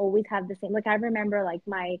doesn't always have the same. Like I remember like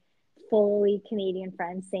my fully Canadian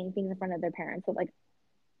friends saying things in front of their parents that like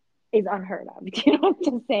is unheard of. Do you know what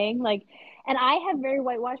I'm just saying? Like, and I have very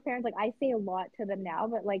whitewashed parents. Like I say a lot to them now,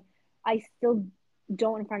 but like I still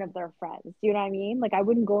don't in front of their friends. Do you know what I mean? Like I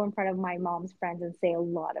wouldn't go in front of my mom's friends and say a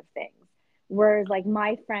lot of things. Whereas like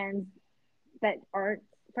my friends that aren't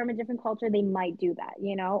from a different culture, they might do that,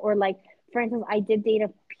 you know? Or like, for instance, I did date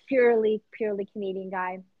a purely Canadian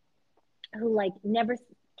guy who like never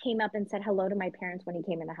came up and said hello to my parents when he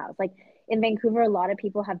came in the house. Like in Vancouver, a lot of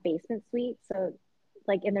people have basement suites, so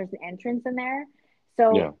like and there's an entrance in there.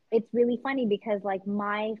 Yeah. So it's really funny because like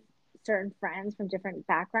my certain friends from different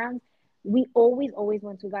backgrounds, we always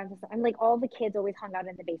once we got into, I'm like all the kids always hung out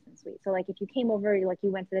in the basement suite. So like if you came over, like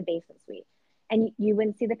you went to the basement suite and you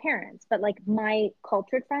wouldn't see the parents. But like my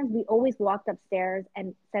cultured friends, we always walked upstairs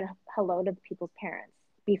and said hello to people's parents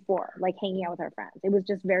before like hanging out with our friends. It was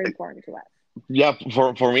just very important to us. Yeah,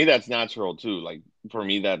 for me that's natural too. Like for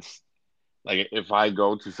me that's like if I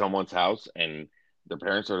go to someone's house and the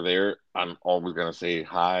parents are there, I'm always gonna say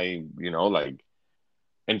hi, like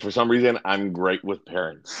and for some reason I'm great with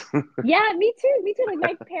parents. Yeah, me too. Me too. Like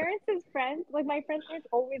my parents' friends, like my friends' parents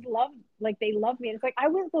always loved, like they loved me. And it's like I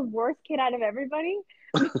was the worst kid out of everybody,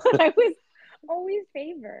 but I was always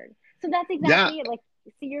favored. So that's Yeah, exactly it. Like,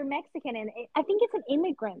 see, you're Mexican, and I think it's an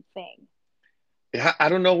immigrant thing. yeah, I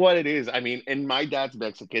don't know what it is. I mean, and my dad's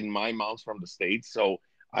Mexican, my mom's from the States, so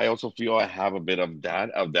I also feel I have a bit of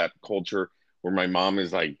that culture where my mom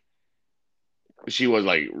is like she was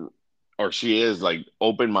like or she is like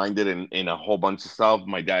open-minded in a whole bunch of stuff.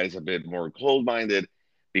 My dad is a bit more closed-minded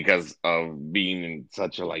because of being in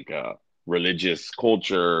such a like a religious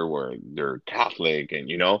culture where they're Catholic and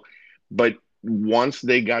but once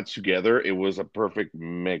they got together, it was a perfect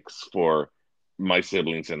mix for my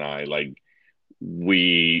siblings and I. Like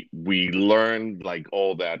we learned like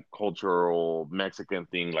all that cultural Mexican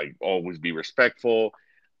thing, like always be respectful,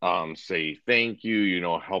 say thank you,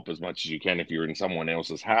 help as much as you can if you're in someone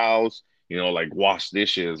else's house, like wash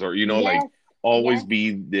dishes or like Yes, always yes.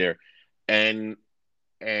 be there. And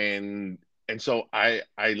and and so I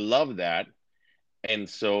love that. And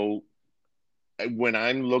so when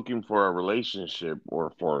I'm looking for a relationship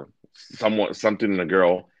or for something in a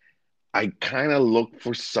girl, I kind of look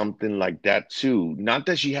for something like that too. Not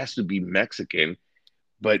that she has to be Mexican,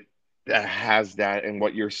 but that has that. And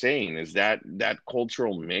what you're saying is that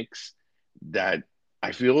cultural mix that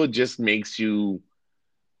I feel it just makes you.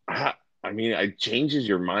 I mean, it changes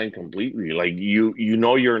your mind completely. Like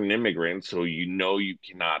you're an immigrant, so you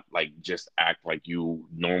cannot like just act like you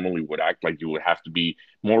normally would act. Like you would have to be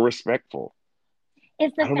more respectful.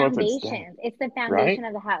 It's I the don't know if it's that, foundations. It's the right? foundation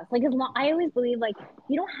of the house. Like as long, I always believe like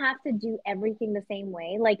you don't have to do everything the same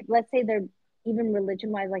way. Like let's say they're even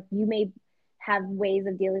religion wise, like you may have ways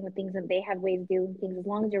of dealing with things and they have ways of dealing with things. As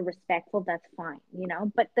long as you're respectful, that's fine.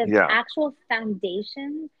 But the Yeah, actual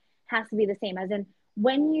foundation has to be the same. As in,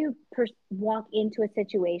 when you walk into a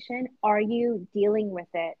situation, are you dealing with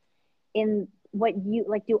it in what you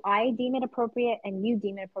like? Do I deem it appropriate and you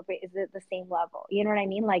deem it appropriate? Is it the same level? You know what I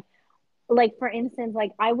mean? Like for instance,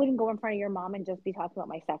 like I wouldn't go in front of your mom and just be talking about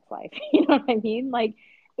my sex life. You know what I mean? Like,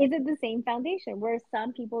 is it the same foundation? Where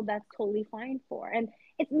some people that's totally fine for, and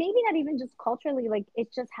it's maybe not even just culturally. Like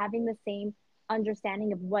it's just having the same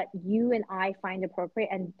understanding of what you and I find appropriate,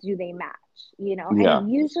 and do they match? yeah,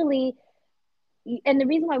 And usually, and the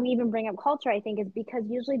reason why we even bring up culture, I think, is because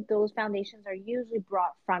usually those foundations are usually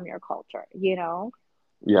brought from your culture.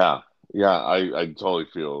 yeah, yeah. I totally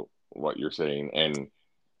feel what you're saying, and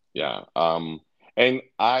yeah. And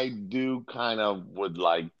I do kind of would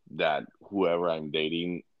like that whoever I'm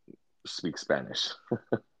dating speaks Spanish.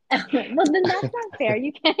 Well, then that's not fair.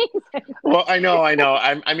 You can't expect Well, I that. know.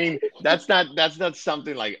 I mean, that's not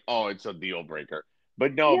something like, oh, it's a deal breaker.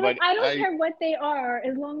 But no, You're like, but I don't care what they are,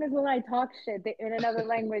 as long as when I talk shit in another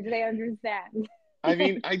language, they understand. I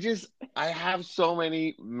mean, Like, I have so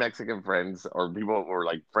many Mexican friends or people or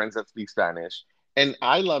like friends that speak Spanish, and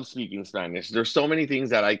I love speaking Spanish. There's so many things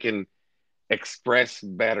that I can express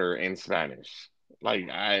better in Spanish.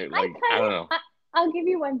 I I kind don't of, know. I'll give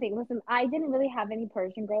you one thing. Listen, I didn't really have any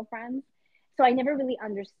Persian girlfriends, so I never really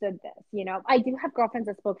understood this. I do have girlfriends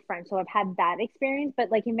that spoke French, so I've had that experience.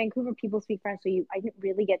 But like in Vancouver, people speak French, so I didn't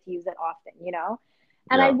really get to use it often.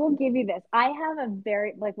 And I Yeah, will give you this. I have a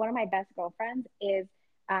very like one of my best girlfriends is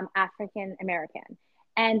African American.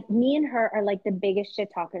 And me and her are like the biggest shit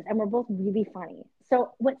talkers, and we're both really funny.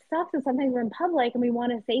 So what sucks is sometimes we're in public and we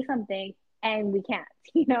want to say something and we can't,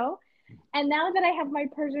 you know? And now that I have my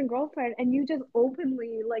Persian girlfriend and you just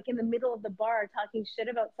openly, like in the middle of the bar, talking shit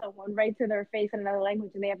about someone right to their face in another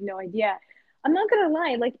language and they have no idea, I'm not gonna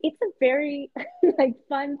lie, like it's a very like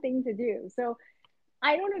fun thing to do. So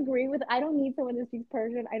I don't need someone who speaks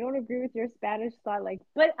Persian. I don't agree with your Spanish thought, like,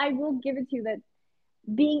 but I will give it to you that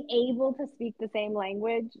being able to speak the same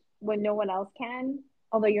language when no one else can,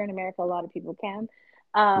 although you're in America, a lot of people can,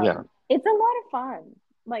 yeah. it's a lot of fun.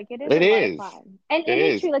 Like it is a It lot of is. fun. And It it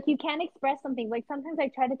is is. true. Like you can express something. Like sometimes I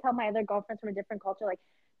try to tell my other girlfriends from a different culture, like,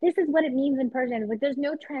 this is what it means in Persian. It's like there's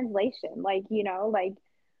no translation.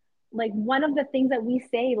 Like one of the things that we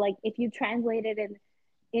say, like if you translate it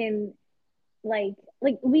in like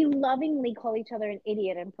like we lovingly call each other an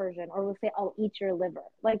idiot in Persian, or we'll say, "I'll eat your liver."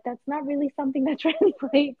 Like that's not really something that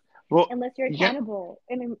translates Well, unless you're yeah. cannibal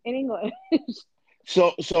in English.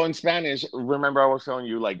 So in Spanish, remember I was telling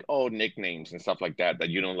you like, oh, nicknames and stuff like that that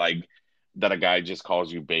you don't like that a guy just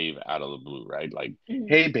calls you babe out of the blue, right? Like, Mhm.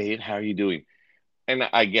 hey babe, how are you doing? And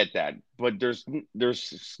I get that, but there's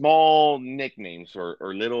small nicknames or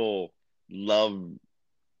little love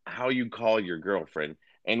how you call your girlfriend,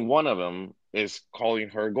 and one of them is calling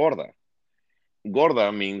her gorda.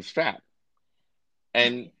 Gorda means fat,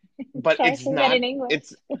 and but Try it's saying that not. in English.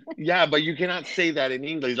 It's yeah, but you cannot say that in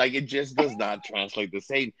English. Like it just does not translate the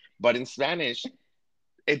same. But in Spanish,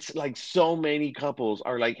 it's like so many couples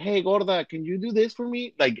are like, "Hey, gorda, can you do this for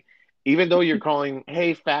me?" Like, even though you're calling,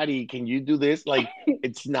 "Hey, fatty, can you do this?" Like,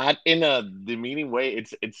 it's not in a demeaning way.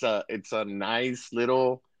 It's a nice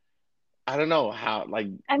little. I don't know how like,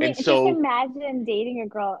 I and mean, just so imagine dating a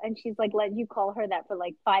girl and she's like, let you call her that for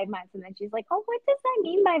like 5 months, and then she's like, "Oh, what does that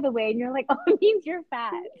mean, by the way?" And you're like, "Oh, it means you're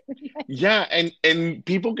fat." yeah, and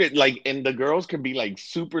people get like, and the girls can be like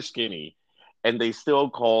super skinny, and they still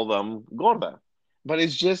call them gorda, but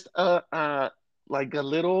it's just like a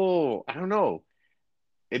little. I don't know.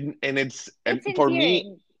 And it's and It's for me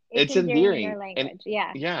endearing. It's it's endearing in your endearing and language.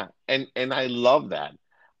 Yeah. yeah and I love that.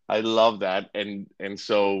 I love that, and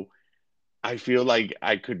so I feel like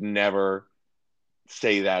I could never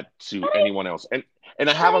say that to But I anyone else, and I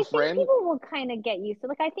but have a I think friend. people will kind of get used to.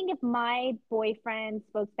 Like, I think if my boyfriend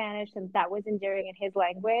spoke Spanish and that was endearing in his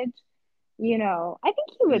language, I think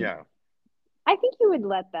he would. Yeah, I think he would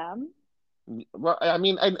let them. well, I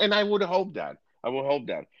mean, and I would hope that. I would hope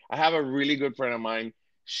that. I have a really good friend of mine.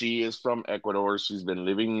 She is from Ecuador. She's been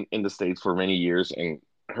living in the States for many years, and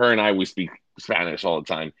her and I we speak Spanish all the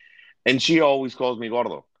time, and she always calls me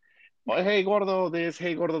gordo. Oh, hey gordo this,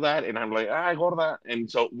 hey gordo that, and I'm like, ah, gorda, and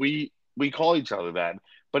so we call each other that,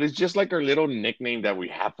 but it's just like our little nickname that we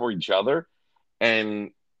have for each other,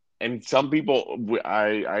 and and some people,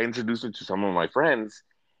 I introduced it to some of my friends,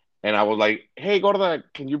 and I was like, hey gorda,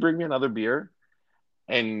 can you bring me another beer?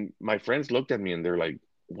 And my friends looked at me and they're like,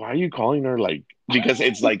 why are you calling her like, because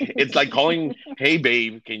it's like calling, hey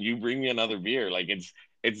babe, can you bring me another beer? Like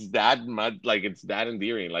it's that much, like it's that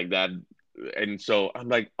endearing, like that. And so I'm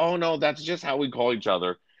like, oh no, that's just how we call each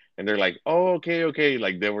other. And they're like, oh, okay, okay.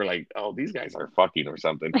 Like they were like, oh, these guys are fucking or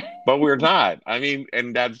something. But we're not. I mean,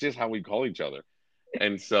 and that's just how we call each other.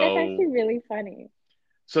 And That's actually so really funny.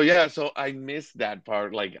 so yeah, so I miss that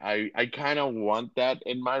part. Like I kind of want that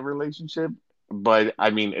in my relationship, but I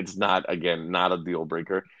mean it's not, again, not a deal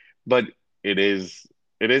breaker, but it is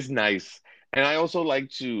it is nice. And I also like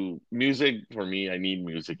to music for me, I need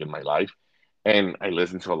music in my life. And I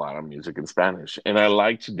listen to a lot of music in Spanish. And I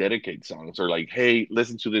like to dedicate songs or like, hey,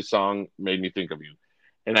 listen to this song, made me think of you.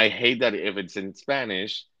 And I hate that if it's in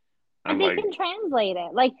Spanish, And I'm they like, can translate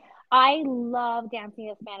it. Like, I love dancing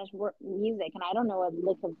to Spanish music, and I don't know a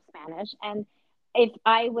lick of Spanish. And if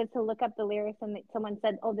I was to look up the lyrics and someone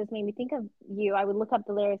said, "Oh, this made me think of you," I would look up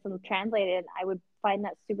the lyrics and translate it. And I would find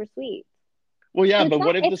that super sweet. well, yeah, But but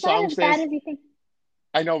what if the it's not song as bad says, as you think.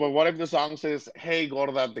 I know, but what if the song says, "Hey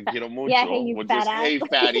gorda, te quiero Yeah, hey, mucho," you which fat is ass. "Hey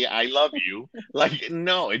fatty, I love you." Like,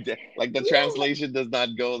 no, like the No, translation does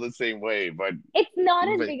not go the same way. it's not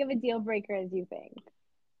as But big of a deal breaker as you think.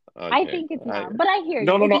 I okay, think it's I not, but I hear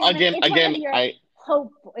no, you. no, no. It's one of Again, your I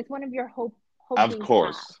hopeful. It's one of your of hoping paths.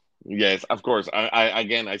 course, yes, of course.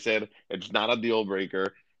 I said it's not a deal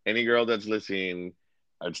breaker. Any girl that's listening,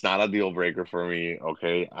 it's not a deal breaker for me.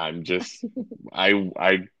 Okay, I'm just,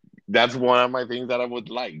 I. That's one of my things that I would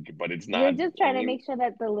like, but it's You're not. just I trying to mean, make sure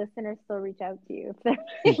that the listeners still reach out to you if they're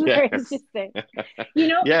yes, interested. You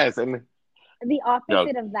know, yes, and the no,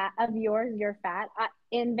 opposite of that, of yours, you're fat.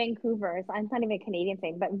 In Vancouver, so I'm not even a Canadian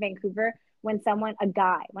thing, but in Vancouver, when a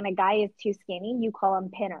guy is too skinny, you call him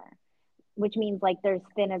pinner, which means like they're as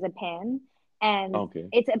thin as a pin. And okay.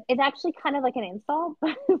 it's actually kind of like an insult,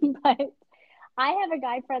 but I have a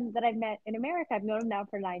guy friend that I've met in America. I've known him now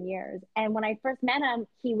for 9 years. And when I first met him,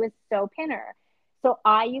 he was so pinner. So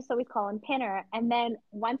I used to always call him pinner. And then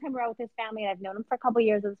one time we're out with his family, and I've known him for a couple of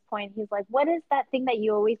years at this point. He's like, "What is that thing that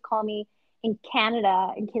you always call me in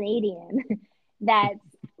Canada and Canadian that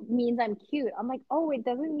means I'm cute?" I'm like, "Oh, it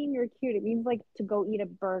doesn't mean you're cute. It means like to go eat a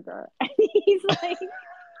burger." And he's like,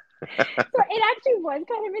 so it actually was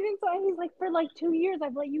kind of an insult. He's like, "For like 2 years,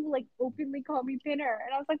 I've let you like openly call me pinner,"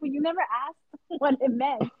 and I was like, "Well, you never asked what it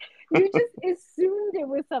meant. You just assumed it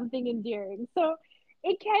was something endearing." So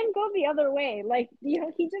it can go the other way. Like, he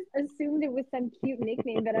just assumed it was some cute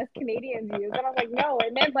nickname that us Canadians use, and I'm like, "No,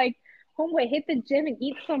 it meant like, homeboy, hit the gym and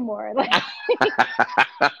eat some more." Like,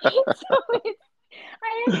 so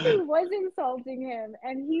I actually was insulting him,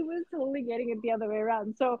 and he was totally getting it the other way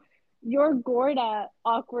around. So your Gorda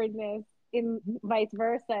awkwardness in vice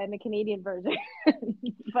versa in the Canadian version.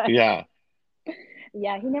 But Yeah,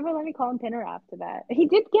 yeah, he never let me call him Pinner after that. He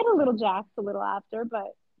did get a little jacked a little after,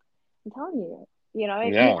 but I'm telling you,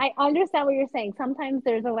 yeah, I understand what you're saying. Sometimes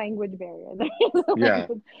there's a language barrier. There's a yeah.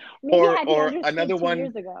 language. Maybe had he Or understood 2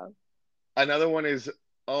 years ago. another one is,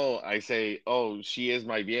 oh, I say, oh, she is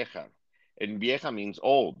my vieja, and vieja means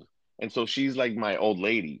old, and so she's like my old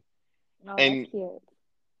lady. Oh, that's And cute.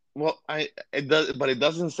 well, it does, but it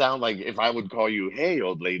doesn't sound like if I would call you, hey,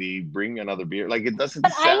 old lady, bring another beer. Like it doesn't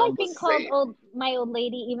But I like sound the being called same. old, my old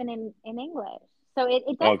lady, even in English. So it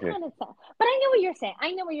does Okay. kind of sound. But I know what you're saying.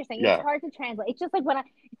 I know what you're saying. It's Yeah. hard to translate. It's just like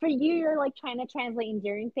for you, you're like trying to translate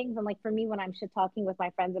endearing things, and like for me, when I'm shit talking with my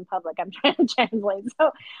friends in public, I'm trying to translate.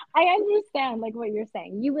 So I understand like what you're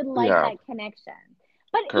saying. You would like Yeah. that connection.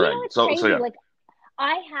 But Correct. it's So crazy. yeah. Like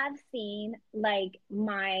I have seen like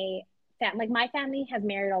like my family has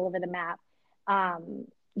married all over the map. Um,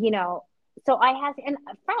 you know, so I have and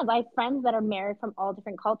friends. I have friends that are married from all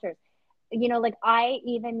different cultures. Like I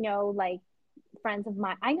even know like friends of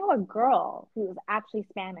mine. I know a girl who is actually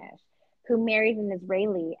Spanish who married an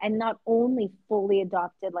Israeli and not only fully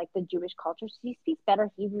adopted like the Jewish culture, she speaks better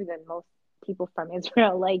Hebrew than most people from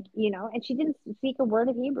Israel. Like, and she didn't speak a word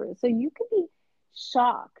of Hebrew. So you could be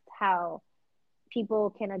shocked how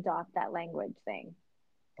people can adopt that language thing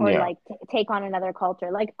or Yeah. like take on another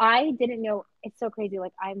culture. Like I didn't know. It's so crazy.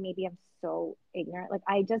 Like I'm so ignorant. Like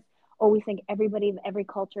I just always think everybody of every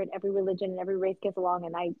culture and every religion and every race gets along,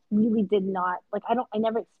 and I really did not. Like I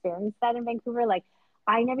never experienced that in Vancouver. Like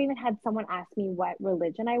I never even had someone ask me what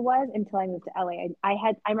religion I was until I moved to LA. I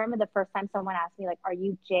remember the first time someone asked me like, "Are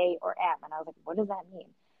you J or M?" And I was like, "What does that mean?"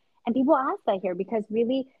 And people ask that here because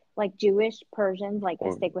really, like Jewish Persians like to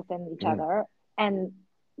Or, stick within each mm, other, and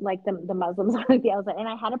like the Muslims are like the outside. And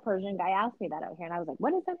I had a Persian guy ask me that out here, and I was like,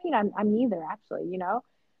 "What does that mean?" I'm neither actually.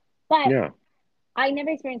 But yeah. I never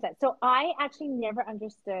experienced that. So I actually never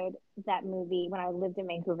understood that movie when I lived in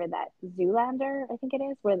Vancouver. That Zoolander, I think it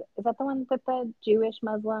is. Where is that the one with the Jewish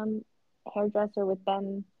Muslim hairdresser with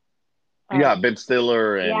Ben? Yeah. Um, Ben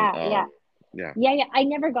Stiller and yeah, yeah, yeah. yeah, yeah. I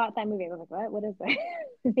never got that movie. I was like, "What? What is that?"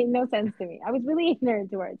 It made no sense to me. I was really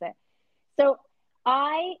ignorant towards it. So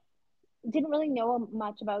I didn't really know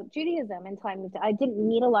much about Judaism until I moved to. I didn't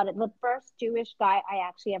meet a lot of the first Jewish guy I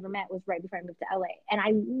actually ever met was right before I moved to LA, and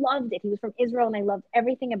I loved it. He was from Israel, and I loved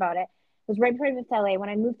everything about it. It was right before I moved to LA. When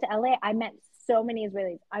I moved to LA, I met so many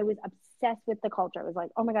Israelis. I was obsessed with the culture. I was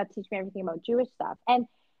like, oh my god, teach me everything about Jewish stuff. And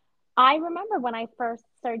I remember when I first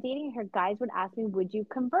started dating her, guys would ask me, "Would you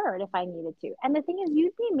convert if I needed to?" And the thing is,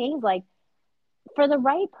 you'd be amazed. Like for the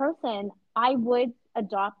right person, I would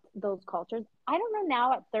adopt those cultures. I don't know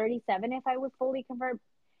now at 37 if I would fully convert,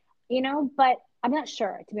 but I'm not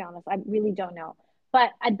sure, to be honest. I really don't know.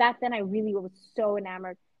 But back then, I really was so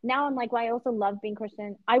enamored. Now I'm like, well, I also love being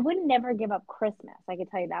Christian. I would never give up Christmas. I could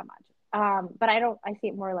tell you that much. But I don't. I see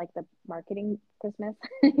it more like the marketing Christmas,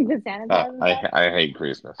 the Santa Claus and stuff. I hate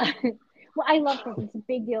Christmas. Well, I love Christmas. It's a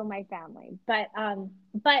big deal in my family. But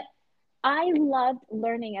I loved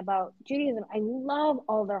learning about Judaism. I love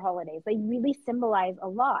all their holidays. They really symbolize a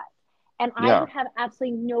lot. And I Yeah. would have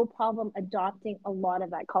absolutely no problem adopting a lot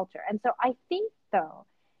of that culture. And so I think though,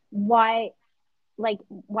 why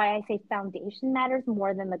why I say foundation matters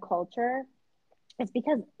more than the culture is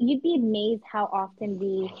because you'd be amazed how often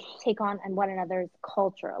we take on one another's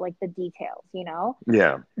culture, like the details.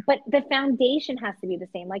 Yeah. But the foundation has to be the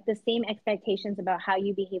same, like the same expectations about how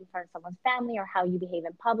you behave in front of someone's family or how you behave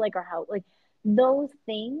in public or how like those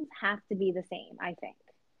things have to be the same, I think.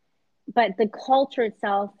 But the culture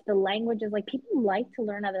itself, the languages, like people like to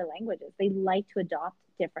learn other languages, they like to adopt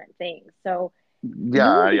different things. So you would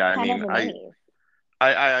Yeah. be Yeah. I kind of mean, amazed.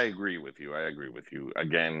 I agree with you. I agree with you.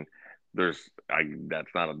 Again, that's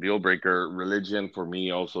not a deal breaker. Religion for me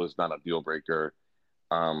also is not a deal breaker.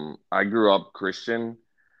 I grew up Christian.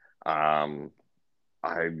 Um,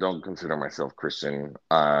 I don't consider myself Christian.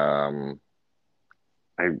 I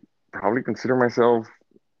probably consider myself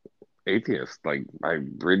atheist. Like I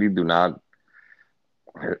really do not.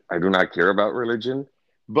 I do not care about religion.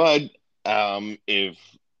 But if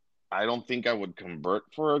I don't think I would convert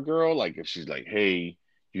for a girl, like if she's like, "Hey,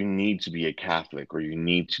 you need to be a Catholic, or you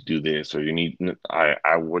need to do this, or you need,"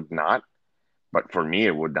 I would not. But for me,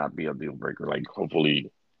 it would not be a deal breaker. Like,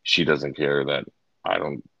 hopefully, she doesn't care that I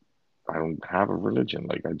don't I don't have a religion.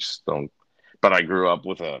 Like, I just don't. But I grew up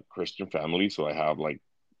with a Christian family, so I have like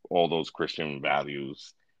all those Christian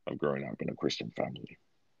values of growing up in a Christian family.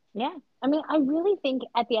 Yeah. I mean, I really think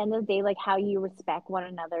at the end of the day, like how you respect one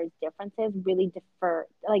another's differences really differ,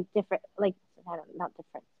 like different, like I don't, not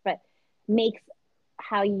different, but makes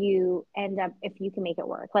how you end up if you can make it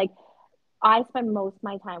work. Like I spend most of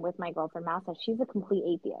my time with my girlfriend Masa. She's a complete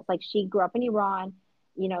atheist. Like she grew up in Iran.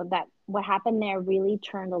 You know that what happened there really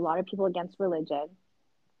turned a lot of people against religion,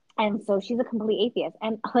 and so she's a complete atheist.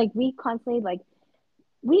 And like we constantly like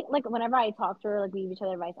like whenever I talk to her, like we give each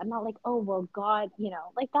other advice. I'm not like, oh well, God,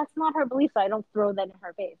 like that's not her belief, so I don't throw that in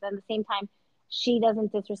her face. And at the same time, she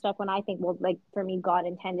doesn't disrespect when I think, well, like for me, God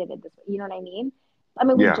intended it this way. You know what I mean? I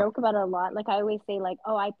mean, we Yeah. joke about it a lot. Like I always say, like,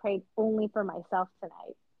 oh, I prayed only for myself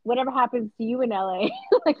tonight. Whatever happens to you in LA,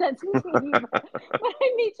 like that's between you. But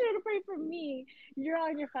I made sure to pray for me. You're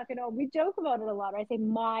on your fucking own. We joke about it a lot. I say,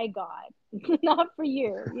 my God, not for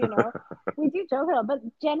you. We do joke about, but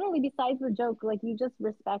generally, besides the joke, like you just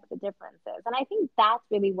respect the differences, and I think that's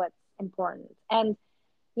really what's important. And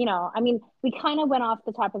I mean, we kind of went off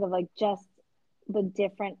the topic of like just the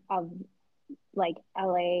different of like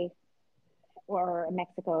LA or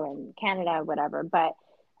Mexico and Canada, whatever. But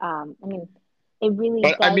I mean, it really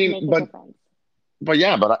But I does mean, make a difference. but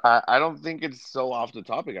yeah, but I don't think it's so off the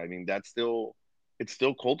topic. I mean, it's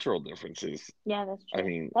still cultural differences. Yeah, that's I true.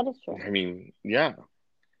 mean, That is true. yeah,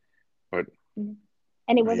 but Mhm.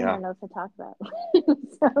 And it wasn't our yeah, notes to talk about.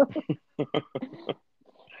 So,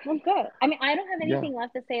 well, good. I mean, I don't have yeah. anything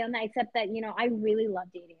left to say on that except that I really love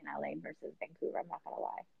dating in LA versus Vancouver. I'm not gonna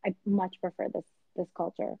lie. I much prefer this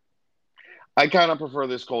culture. I kind of prefer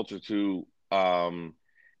this culture too,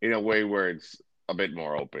 in a way where it's a bit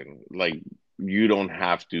more open. Like you don't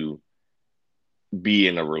have to be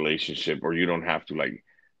in a relationship, or you don't have to like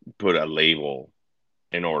put a label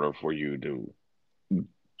in order for you to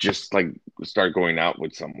just like start going out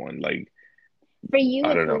with someone. Like For you, I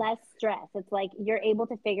it's don't know. less stress. It's like you're able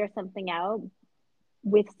to figure something out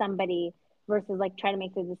with somebody versus like trying to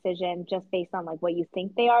make the decision just based on like what you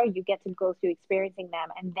think they are. You get to go through experiencing them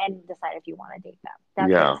and then decide if you want to date them.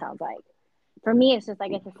 That's what it Yeah. sounds like. For me, it's just I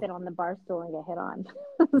get to sit on the bar stool and get hit on.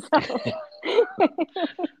 So,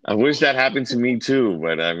 I wish that happened to me too,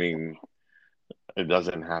 but I mean, it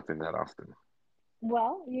doesn't happen that often.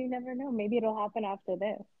 well, you never know. Maybe it'll happen after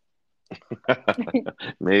this.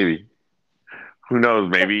 Maybe. Who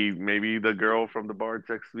knows? So Maybe the girl from the bar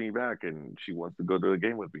texts me back and she wants to go to a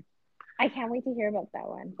game with me. I can't wait to hear about that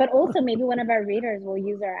one. But also, maybe one of our readers will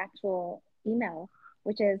use our actual email,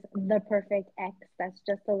 which is the perfect X. That's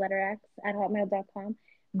just the letter X at hotmail.com.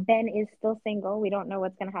 Ben is still single. We don't know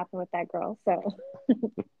what's going to happen with that girl. So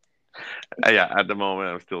Yeah, at the moment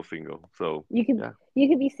I'm still single. So you could yeah. you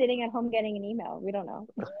could be sitting at home getting an email. We don't know.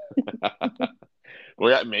 Well,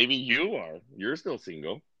 yeah, maybe you are. You're still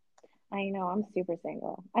single. I know I'm super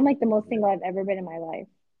single. I'm like the most single Yeah. I've ever been in my life.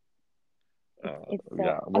 It's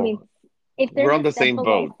Yeah. so. I mean, Well, if we're there's on a the step same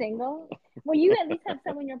below boat. single, well, you at least have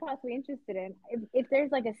someone you're possibly interested in. If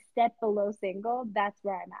there's like a step below single, that's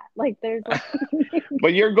where I'm at. Like there's like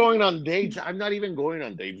But you're going on dates. I'm not even going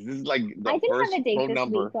on dates. This is like I the didn't first have a date phone this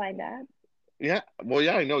week number. lined up. Yeah. Well,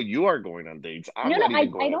 yeah, I know you are going on dates. I'm No, no, not even I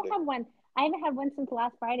going on don't dates. have one. I haven't had one since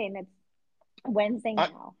last Friday, and it's Wednesday I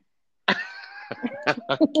now.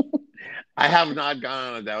 I have not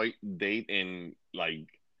gone on a date in like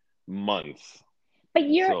months. But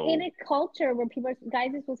you're in So a culture where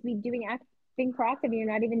guys are supposed to be being proactive, and you're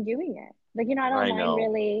not even doing it. Like you're not I online know.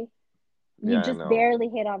 really. You Yeah, I just know. barely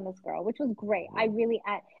hit on this girl, which was great. I mean,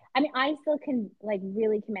 I still can like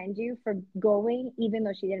really commend you for going, even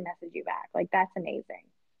though she didn't message you back. Like that's amazing.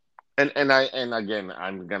 And again,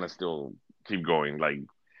 I'm gonna still keep going. Like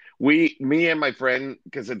me and my friend,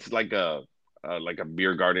 because it's like a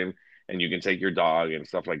beer garden, and you can take your dog and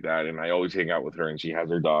stuff like that. And I always hang out with her, and she has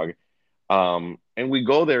her dog. And we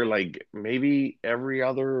go there like maybe every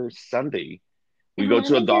other Sunday. As We go long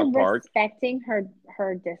to a as you're dog park. respecting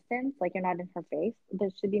her distance, like you're not in her face, there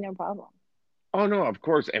should be no problem. Oh no, of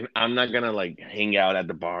course. And I'm not gonna like hang out at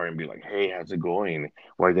the bar and be like, "Hey, how's it going?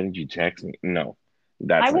 Why didn't you text me?" No, I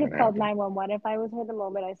that's not would have gonna called happen. 911 if I was her the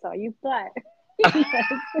moment I saw you, but yes,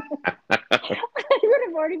 I would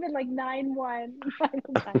have already been like 911.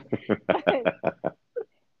 But so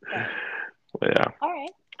Yeah. all right.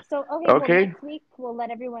 So, okay, well, Okay. next week we'll let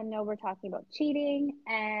everyone know we're talking about cheating.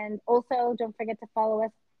 And also, don't forget to follow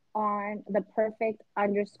us on the perfect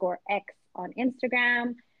underscore X on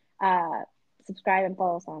Instagram. Uh, Subscribe and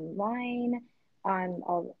follow us online on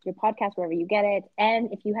all your podcasts, wherever you get it.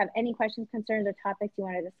 And if you have any questions, concerns, or topics you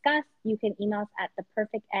want to discuss, you can email us at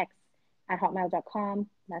theperfectx@hotmail.com.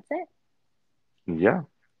 That's it. Yeah.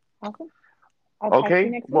 Awesome. I'll talk to you Okay.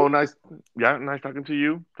 next Well, week. nice. Yeah, nice talking to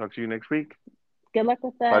you. Talk to you next week. Good luck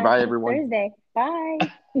with Bye bye, the everyone. Thursday. Bye.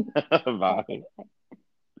 Bye. Bye. Bye.